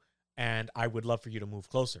you. And I would love for you to move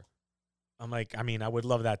closer. I'm like, I mean, I would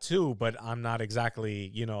love that too, but I'm not exactly,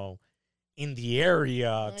 you know, in the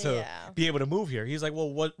area to be able to move here. He's like, well,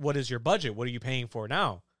 what is your budget? What are you paying for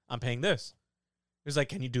now? I'm paying this. He's like,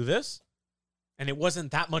 can you do this? And it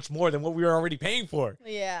wasn't that much more than what we were already paying for.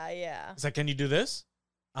 Yeah, yeah. He's like, can you do this?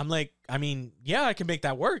 I'm like, I mean, yeah, I can make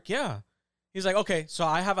that work. Yeah. He's like, okay, so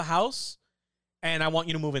I have a house and I want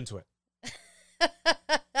you to move into it.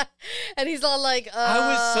 And he's all like, I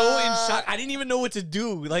was so in shock. I didn't even know what to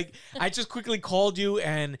do. Like, I just quickly called you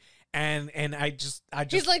and I just.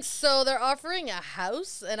 He's like, so they're offering a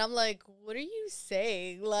house, and I'm like, what are you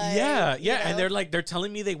saying? Like, yeah, you know? And they're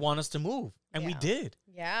telling me they want us to move, and we did.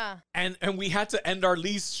 Yeah. And we had to end our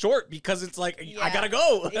lease short because it's like I gotta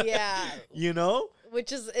go. Yeah. You know,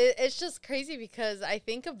 which is it's just crazy because I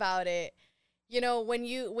think about it. You know, when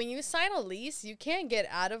you sign a lease, you can't get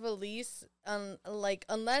out of a lease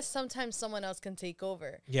unless sometimes someone else can take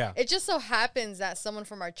over. Yeah. It just so happens that someone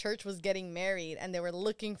from our church was getting married and they were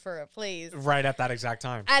looking for a place. Right at that exact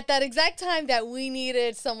time. At that exact time that we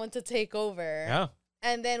needed someone to take over. Yeah.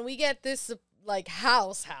 And then we get this like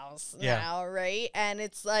house now, right? And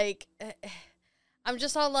it's like I'm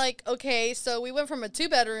just all like, okay, so we went from a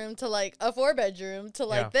 2-bedroom to like a 4-bedroom to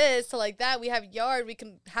like this to like that. We have yard, we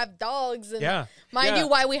can have dogs, and mind you,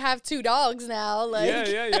 why we have 2 dogs now. Like,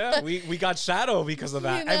 yeah. We got Shadow because of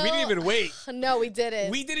that, you know? and we didn't even wait. No, we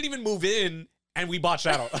didn't. We didn't even move in, and we bought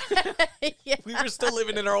Shadow. We were still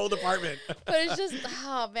living in our old apartment. But it's just,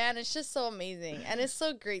 oh man, it's just so amazing, and it's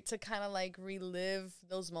so great to kind of like relive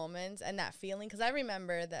those moments and that feeling, because I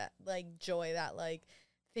remember that like joy, that like.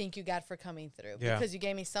 Thank you, God, for coming through because you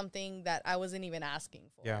gave me something that I wasn't even asking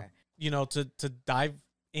for. Yeah. You know, to dive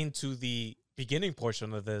into the beginning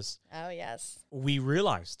portion of this. Oh, yes. We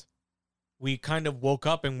realized, we kind of woke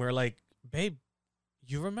up and we're like, babe,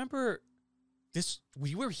 you remember this?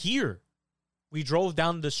 We were here. We drove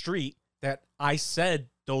down the street that I said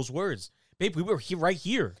those words. Babe, we were here, right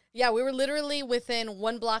here. Yeah, we were literally within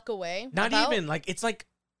 1 block away. Not even, like, it's like,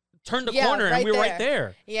 turn the corner right and we were there. right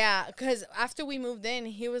there. Yeah, because after we moved in,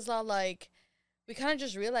 he was all like, we kind of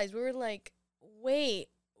just realized, we were like, wait,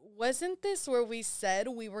 wasn't this where we said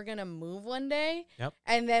we were going to move one day? Yep.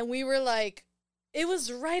 And then we were like, it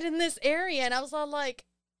was right in this area. And I was all like,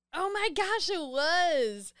 oh my gosh, it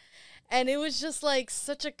was. And it was just like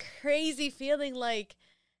such a crazy feeling, like,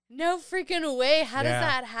 no freaking way. How does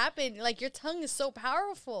that happen? Like, your tongue is so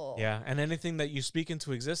powerful. Yeah, and anything that you speak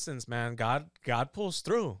into existence, man, God pulls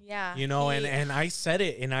through. Yeah. You know, and I said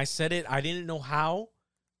it, I didn't know how.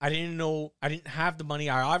 I didn't have the money.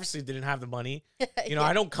 I obviously didn't have the money. You know,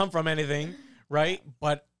 I don't come from anything, right?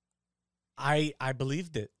 But I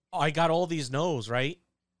believed it. I got all these no's, right?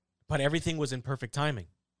 But everything was in perfect timing.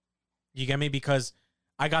 You get me? Because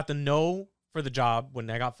I got the no for the job when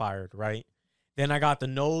I got fired, right? Then I got the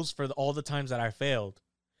no's for all the times that I failed.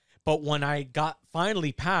 But when I got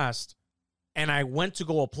finally passed and I went to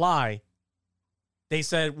go apply, they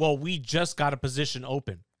said, well, we just got a position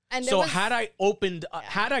open. And so had I opened,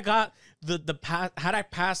 had I got had I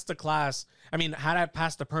passed the class, had I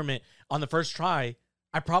passed the permit on the first try,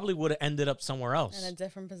 I probably would have ended up somewhere else. In a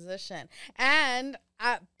different position. And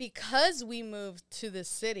because we moved to the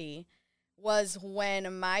city was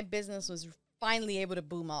when my business was finally able to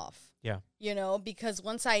boom off. Yeah. You know, because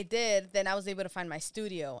once I did, then I was able to find my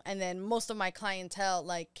studio. And then most of my clientele,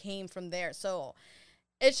 like, came from there. So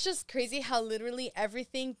it's just crazy how literally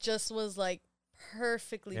everything just was, like,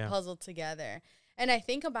 perfectly puzzled together. And I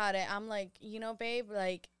think about it, I'm like, you know, babe,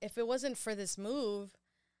 like, if it wasn't for this move,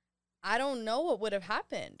 I don't know what would have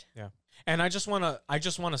happened. Yeah. And I just want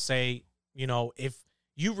to say, you know, if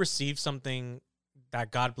you receive something that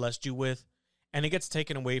God blessed you with and it gets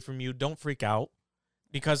taken away from you, don't freak out,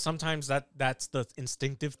 because sometimes that's the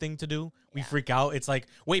instinctive thing to do. We freak out. It's like,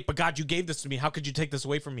 wait, but God, you gave this to me. How could you take this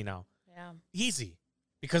away from me now? Yeah. Easy.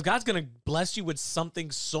 Because God's going to bless you with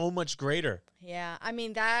something so much greater. Yeah. I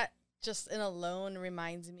mean, that just in alone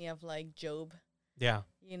reminds me of, like, Job. Yeah.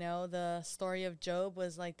 You know, the story of Job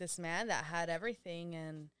was like this man that had everything,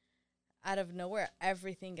 and out of nowhere,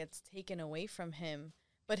 everything gets taken away from him.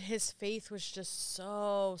 But his faith was just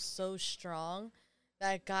so strong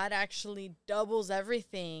that God actually doubles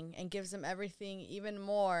everything and gives him everything even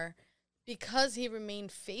more because he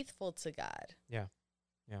remained faithful to God. Yeah.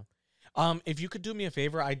 Yeah. If you could do me a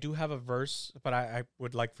favor, I do have a verse, but I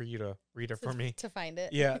would like for you to read it for me. To find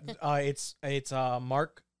it. Yeah. It's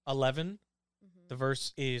Mark 11. Mm-hmm. The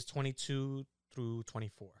verse is 22 through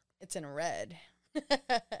 24. It's in red.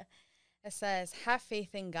 It says, have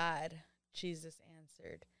faith in God, Jesus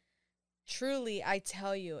answered. Truly, I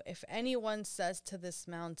tell you, if anyone says to this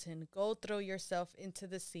mountain, go throw yourself into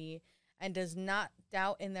the sea, and does not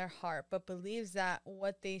doubt in their heart, but believes that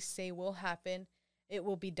what they say will happen, it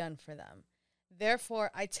will be done for them.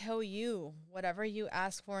 Therefore, I tell you, whatever you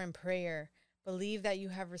ask for in prayer, believe that you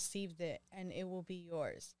have received it, and it will be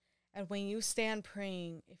yours. And when you stand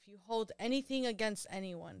praying, if you hold anything against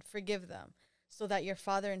anyone, forgive them, so that your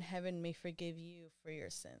Father in heaven may forgive you for your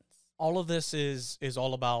sins. All of this is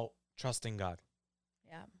all about trusting God.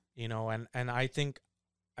 Yeah. You know, and I think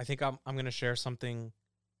I'm going to share something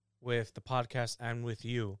with the podcast and with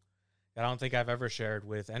you that I don't think I've ever shared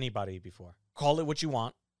with anybody before. Call it what you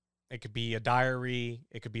want. It could be a diary.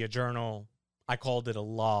 It could be a journal. I called it a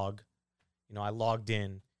log. You know, I logged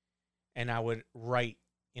in and I would write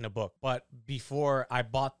in a book. But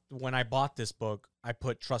when I bought this book, I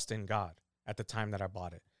put trust in God at the time that I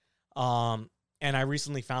bought it. And I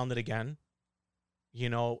recently found it again, you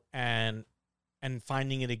know, and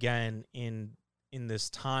finding it again in this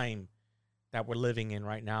time that we're living in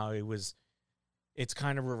right now, it's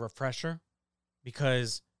kind of a refresher,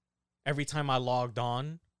 because every time I logged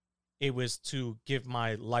on, it was to give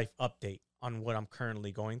my life update on what I'm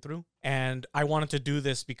currently going through. And I wanted to do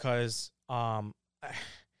this because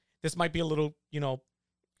this might be a little, you know,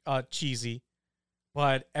 cheesy,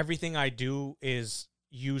 but everything I do is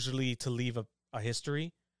usually to leave a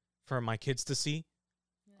history for my kids to see,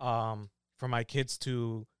 for my kids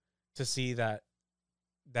to see that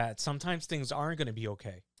sometimes things aren't going to be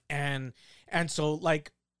okay. And so,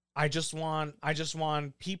 like, I just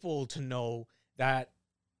want people to know that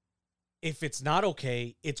if it's not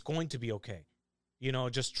okay, it's going to be okay. You know,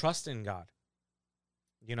 just trust in God.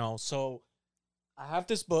 You know, so I have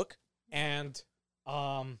this book, and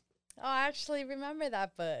oh, I actually remember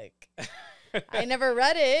that book. I never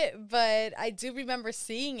read it, but I do remember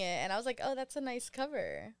seeing it, and I was like, oh, that's a nice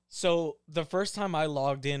cover. So the first time I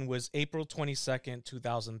logged in was April 22nd,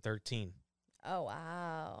 2013. Oh,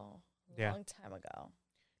 wow. Long time ago.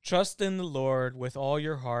 Trust in the Lord with all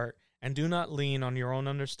your heart, and do not lean on your own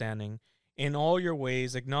understanding. In all your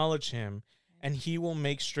ways acknowledge him, and he will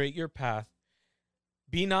make straight your path.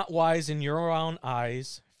 Be not wise in your own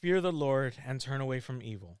eyes. Fear the Lord and turn away from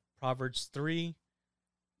evil. Proverbs 3,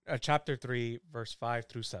 chapter 3, verse 5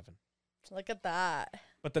 through 7. Look at that.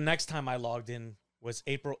 But the next time I logged in was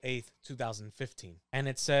April 8th, 2015. And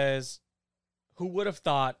it says, who would have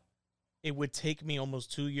thought it would take me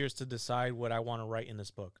almost 2 years to decide what I want to write in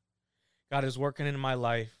this book? God is working in my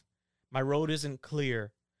life. My road isn't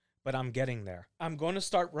clear, but I'm getting there. I'm going to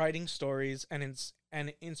start writing stories and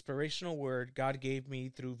an inspirational word God gave me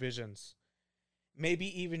through visions.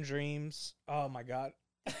 Maybe even dreams. Oh my God.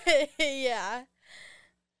 Yeah.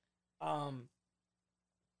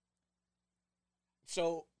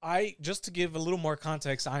 So just to give a little more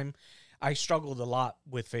context, I struggled a lot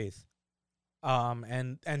with faith.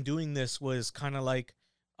 And doing this was kind of like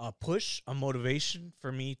a push, a motivation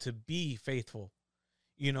for me to be faithful,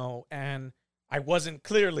 and I wasn't,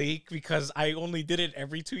 clearly, because I only did it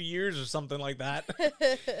every 2 years or something like that,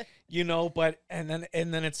 but, and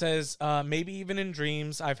then it says, maybe even in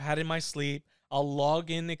dreams I've had in my sleep, I'll log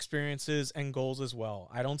in experiences and goals as well.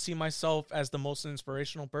 I don't see myself as the most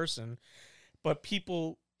inspirational person, but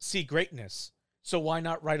people see greatness. So why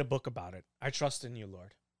not write a book about it? I trust in you,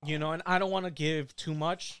 Lord. And I don't want to give too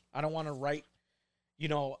much. I don't want to write,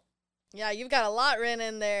 Yeah, you've got a lot written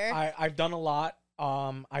in there. I've done a lot.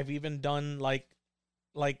 I've even done like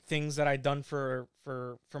things that I've done for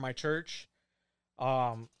my church.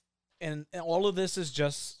 And all of this is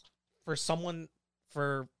just for someone,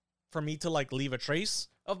 for me to like leave a trace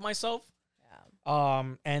of myself.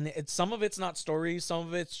 And some of it's not stories, some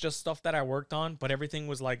of it's just stuff that I worked on, but everything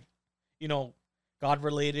was like, God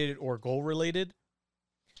related or goal related.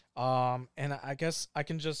 And I guess I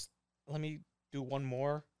can just, let me do one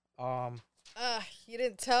more. You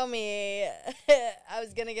didn't tell me. I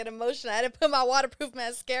was gonna get emotional. I had to put my waterproof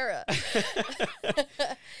mascara.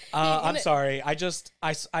 I'm sorry.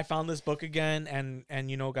 I found this book again,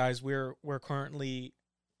 and guys, we're currently,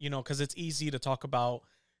 because it's easy to talk about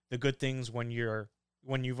the good things when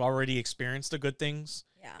you've already experienced the good things.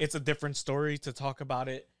 Yeah. It's a different story to talk about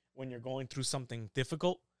it when you're going through something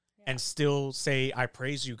difficult, and still say, I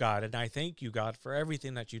praise you, God, and I thank you, God, for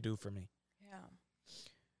everything that you do for me. Yeah.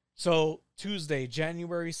 So Tuesday,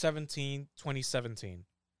 January 17, 2017.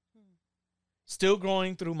 Still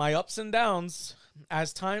going through my ups and downs.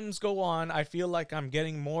 As times go on, I feel like I'm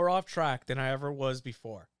getting more off track than I ever was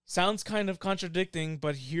before. Sounds kind of contradicting,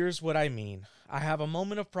 but here's what I mean. I have a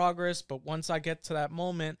moment of progress, but once I get to that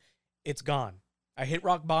moment, it's gone. I hit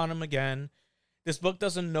rock bottom again. This book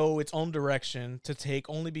doesn't know its own direction to take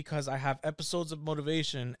only because I have episodes of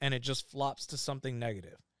motivation and it just flops to something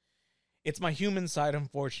negative. It's my human side,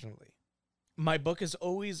 unfortunately. My book is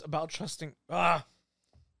always about trusting. My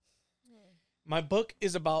book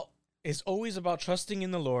is always about trusting in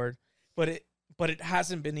the Lord, but it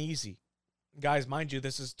hasn't been easy. Guys, mind you,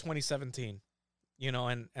 this is 2017,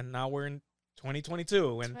 and now we're in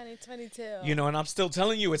 2022, and 2022, and I'm still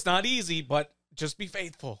telling you it's not easy, but just be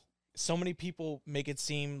faithful. So many people make it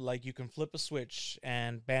seem like you can flip a switch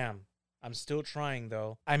and bam. I'm still trying,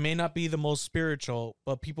 though. I may not be the most spiritual,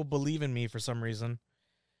 but people believe in me for some reason.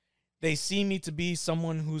 They see me to be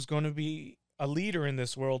someone who's going to be a leader in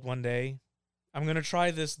this world one day. I'm going to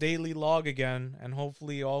try this daily log again, and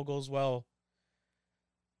hopefully all goes well.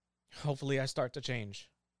 Hopefully I start to change.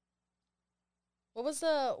 What was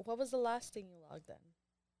the last thing you logged then?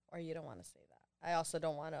 Or you don't want to say that? I also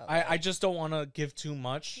don't want to. I just don't want to give too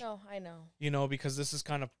much. No, I know. Because this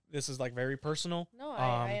is like very personal. No,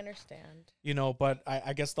 I understand. But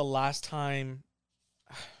I guess the last time,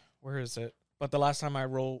 where is it? But the last time I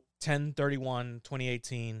wrote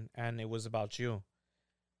 10/31/2018, and it was about you.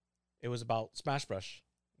 It was about Smash Brush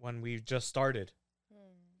when we just started.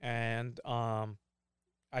 And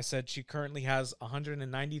I said she currently has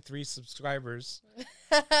 193 subscribers.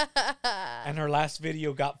 And her last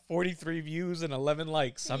video got 43 views and 11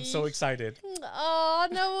 likes. I'm so excited. Oh,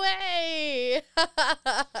 no way.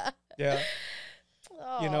 Yeah.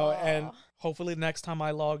 And hopefully next time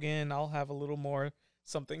I log in, I'll have a little more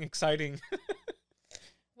something exciting.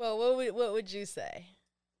 Well, what would you say?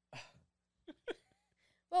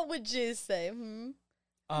 What would you say? You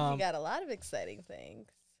got a lot of exciting things.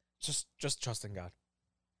 Just trusting God.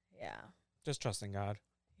 Yeah. Just trusting God.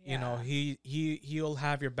 Yeah. He'll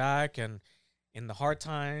have your back, and in the hard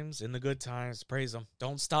times, in the good times, praise him.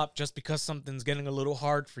 Don't stop just because something's getting a little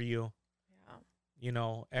hard for you. Yeah.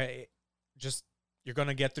 You're going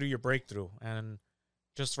to get through your breakthrough, and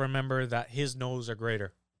just remember that his no's are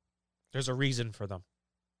greater. There's a reason for them.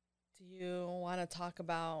 Do you want to talk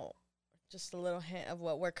about just a little hint of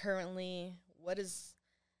what is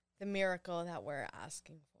the miracle that we're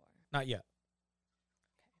asking for? Not yet.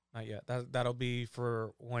 Not yet. That'll be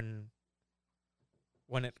for when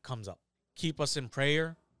it comes up. Keep us in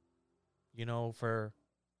prayer. You know, for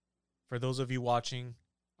those of you watching,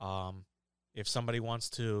 if somebody wants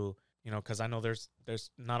to, you know, because I know there's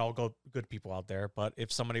not all good people out there, but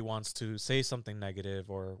if somebody wants to say something negative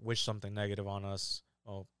or wish something negative on us,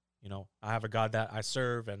 well, you know, I have a God that I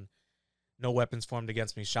serve, and no weapons formed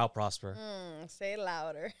against me shall prosper. Say it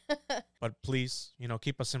louder. But please, you know,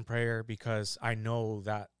 keep us in prayer, because I know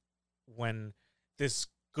that when this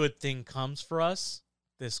good thing comes for us,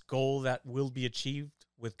 this goal that will be achieved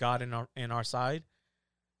with God in our side,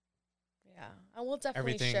 yeah, I will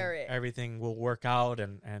definitely share it. Everything will work out,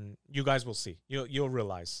 and you guys will see. You'll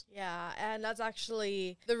realize. Yeah, and that's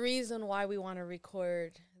actually the reason why we want to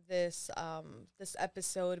record this this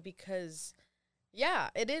episode, because yeah,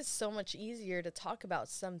 it is so much easier to talk about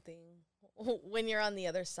something when you're on the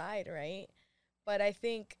other side, right? But I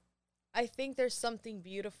think there's something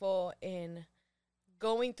beautiful in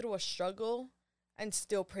going through a struggle and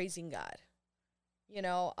still praising God. You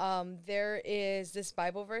know, there is this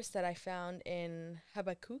Bible verse that I found in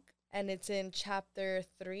Habakkuk, and it's in chapter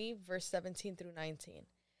 3, verse 17 through 19.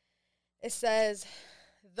 It says,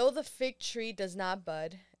 "Though the fig tree does not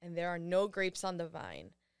bud, and there are no grapes on the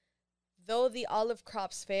vine, though the olive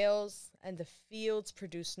crops fails, and the fields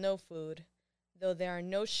produce no food, though there are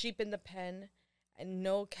no sheep in the pen, and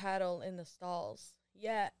no cattle in the stalls,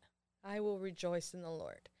 yet I will rejoice in the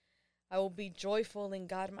Lord. I will be joyful in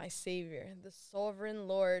God my Savior. The sovereign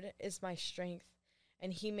Lord is my strength,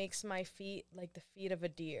 and he makes my feet like the feet of a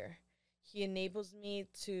deer. He enables me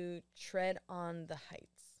to tread on the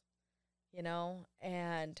heights." You know,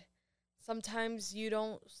 and sometimes you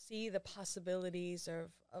don't see the possibilities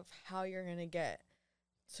of how you're going to get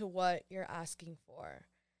to what you're asking for.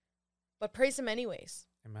 But praise him anyways.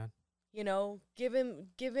 Amen. You know, give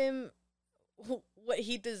him what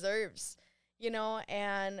he deserves, you know.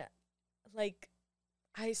 And like,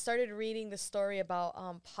 I started reading the story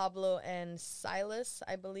about Pablo and Silas,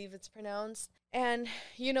 I believe it's pronounced. And,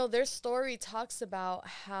 you know, their story talks about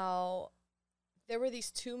how there were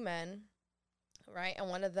these two men, right? And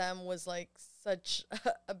one of them was like such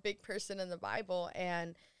a big person in the Bible,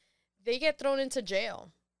 and they get thrown into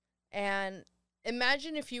jail. And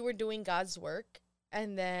imagine if you were doing God's work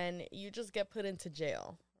and then you just get put into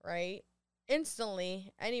jail, right?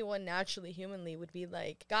 Instantly, anyone naturally, humanly would be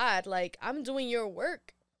like, "God, like, I'm doing your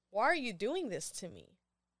work. Why are you doing this to me?"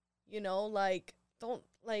 You know, like,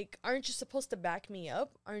 aren't you supposed to back me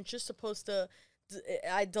up? Aren't you supposed to,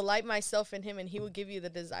 I delight myself in him and he will give you the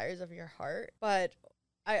desires of your heart? But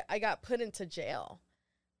I got put into jail.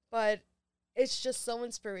 But it's just so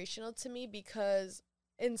inspirational to me, because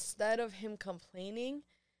instead of him complaining,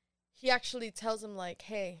 he actually tells him, like,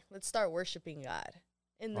 "Hey, let's start worshiping God."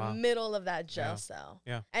 In the middle of that jail cell.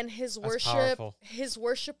 Yeah. And his powerful.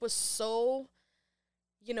 worship was so,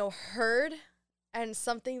 you know, heard, and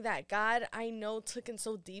something that God, I know, took in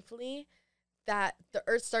so deeply that the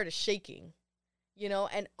earth started shaking, you know,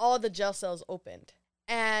 and all the jail cells opened.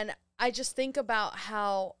 And I just think about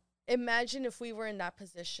how, imagine if we were in that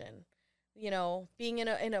position, you know, being in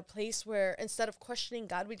a place where instead of questioning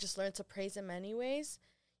God, we just learn to praise him anyways.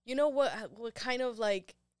 You know what kind of,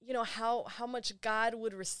 like, you know, how much God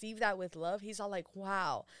would receive that with love. He's all like,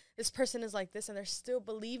 "Wow, this person is like this, and they're still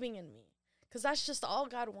believing in me." Because that's just all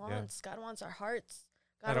God wants. Yeah. God wants our hearts.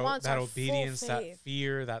 God wants that our obedience, full faith. That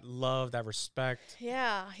fear, that love, that respect.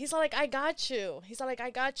 Yeah. He's like, "I got you." He's like, "I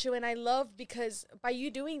got you." And I love, because by you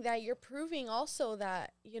doing that, you're proving also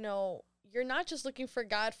that, you know, you're not just looking for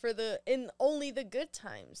God in only the good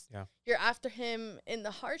times. Yeah. You're after him in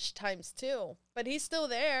the harsh times too. But he's still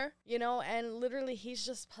there, you know, and literally he's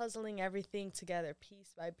just puzzling everything together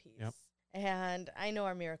piece by piece. Yep. And I know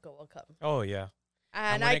our miracle will come. Oh, yeah.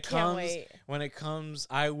 And I can't wait. When it comes,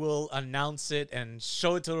 I will announce it and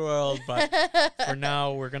show it to the world. But for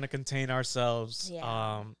now, we're going to contain ourselves.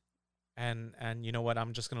 Yeah. And you know what?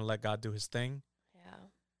 I'm just going to let God do his thing. Yeah.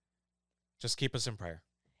 Just keep us in prayer.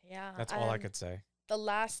 Yeah. That's all I could say. The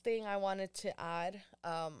last thing I wanted to add,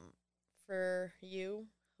 for you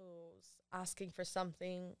who's asking for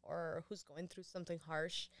something or who's going through something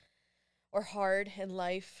harsh or hard in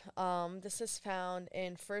life, this is found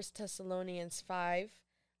in 1 Thessalonians 5,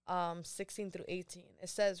 16 through 18. It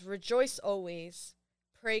says, "Rejoice always,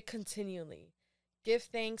 pray continually, give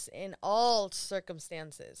thanks in all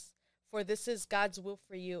circumstances, for this is God's will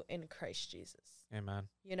for you in Christ Jesus." Amen.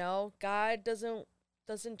 You know, God doesn't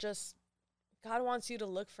just, God wants you to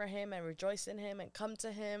look for him and rejoice in him and come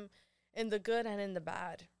to him, in the good and in the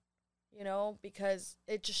bad, you know, because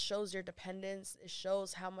it just shows your dependence. It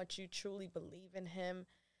shows how much you truly believe in him.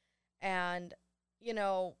 And, you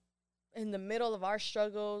know, in the middle of our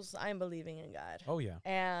struggles, I'm believing in God. Oh, yeah.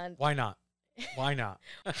 And why not? Why not?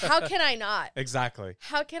 how can I not? Exactly.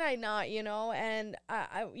 How can I not, you know? And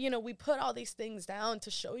you know, we put all these things down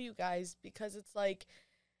to show you guys, because it's like,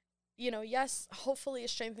 you know, yes, hopefully it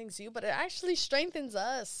strengthens you, but it actually strengthens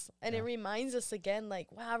us. And it reminds us again,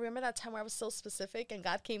 like, wow, remember that time where I was so specific and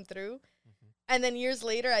God came through? And then years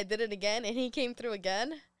later, I did it again and he came through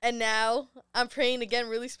again. And now I'm praying again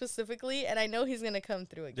really specifically, and I know he's going to come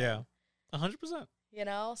through again. Yeah, 100%. You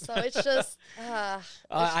know, so it's just,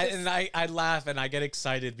 I laugh and I get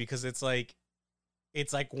excited because it's like,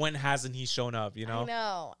 when hasn't he shown up, you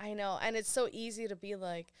know? I know. And it's so easy to be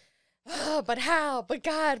like, oh, but how? But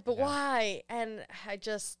God, but why? And I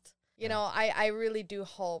just, you know, I really do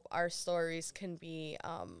hope our stories can be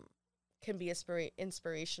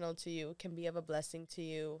inspirational to you, can be of a blessing to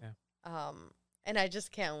you. Yeah. And I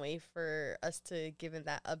just can't wait for us to give it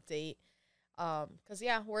that update. 'Cause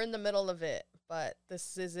we're in the middle of it, but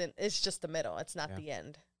it's just the middle. It's not the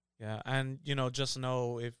end. Yeah. And, you know, just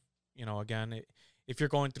know if, you know, again, if you're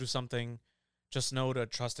going through something, just know to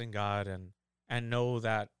trust in God and know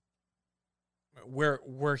that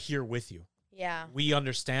we're here with you. Yeah. We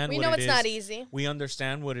understand we what know it it's is. not easy. We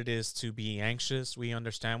understand what it is to be anxious. We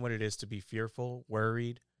understand what it is to be fearful,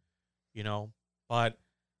 worried, you know. But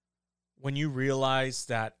when you realize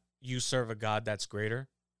that you serve a God that's greater,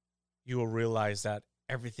 you will realize that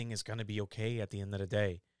everything is going to be okay at the end of the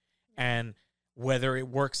day. And whether it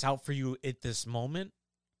works out for you at this moment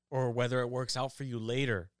or whether it works out for you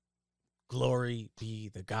later, glory be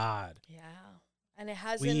the God. Yeah. And it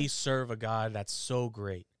hasn't. We serve a God that's so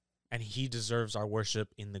great, and he deserves our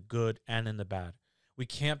worship in the good and in the bad. We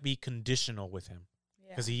can't be conditional with him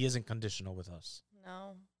because he isn't conditional with us.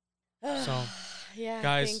 No. So,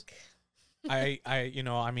 guys, I you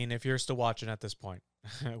know, I mean, if you're still watching at this point,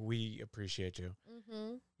 we appreciate you.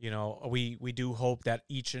 Mm-hmm. You know, we do hope that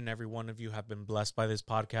each and every one of you have been blessed by this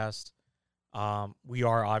podcast. We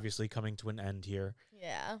are obviously coming to an end here.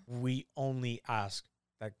 Yeah. We only ask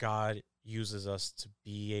that God uses us to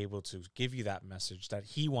be able to give you that message that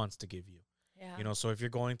he wants to give you. Yeah. You know, so if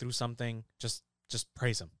you're going through something, just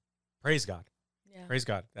praise him. Praise God. Yeah. Praise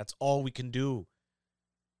God. That's all we can do.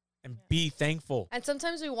 And be thankful. And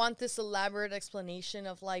sometimes we want this elaborate explanation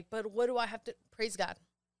of like, but what do I have to praise God?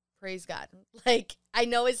 Praise God. Like, I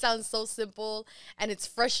know it sounds so simple and it's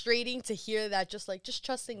frustrating to hear that, just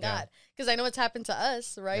trust in God. Because I know it's happened to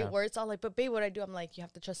us, right? Where it's all like, but babe, what I do? I'm like, you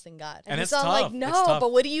have to trust in God. And it's all tough. Like, no,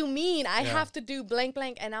 but what do you mean? I have to do blank,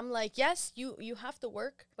 blank. And I'm like, yes, you have to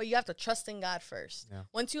work, but you have to trust in God first. Yeah.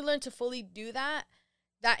 Once you learn to fully do that,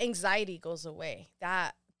 that anxiety goes away.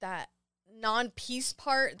 That non-peace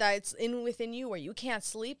part that's within you where you can't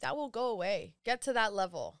sleep, that will go away. Get to that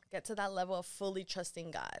level of fully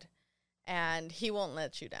trusting God, and he won't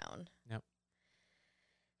let you down. Yep.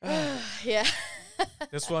 Yeah.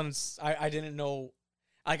 This one's I didn't know,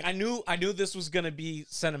 like I knew this was gonna be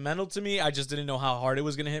sentimental to me. I just didn't know how hard it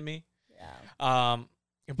was gonna hit me. Yeah.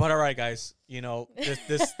 But all right, guys, you know,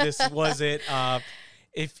 this was it.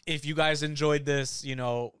 If you guys enjoyed this, you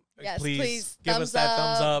know, please give us that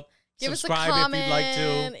thumbs up. Give Subscribe us a comment, if you'd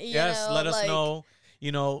like to. Yes, let us know.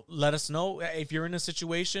 You know, let us know if you're in a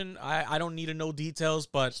situation. I don't need to know details,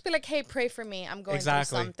 but just be like, hey, pray for me. I'm going through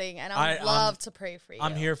something, and I would love to pray for you.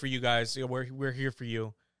 I'm here for you guys. We're here for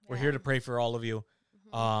you. We're here to pray for all of you.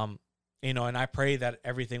 Mm-hmm. You know, and I pray that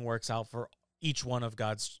everything works out for each one of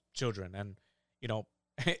God's children, and you know,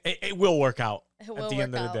 it will work out at the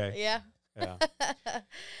end of the day. Yeah. Yeah.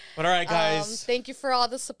 But all right, guys. Thank you for all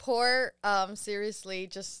the support. Seriously,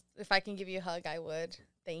 just if I can give you a hug, I would.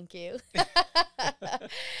 Thank you.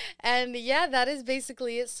 And yeah, that is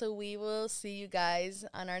basically it. So we will see you guys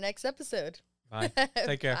on our next episode. Bye.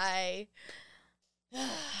 Take care. Bye.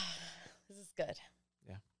 This is good.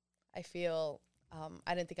 Yeah. I feel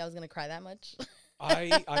I didn't think I was gonna cry that much.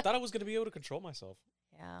 I thought I was gonna be able to control myself.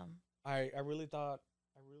 Yeah. I really thought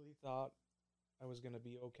I was gonna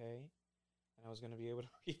be okay. And I was going to be able to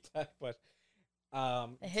read that, but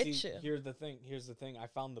it hit you. Here's the thing. I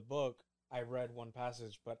found the book. I read one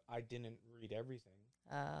passage, but I didn't read everything.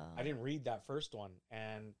 I didn't read that first one.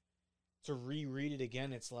 And to reread it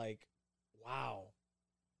again, it's like, wow.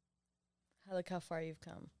 Look how far you've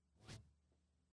come.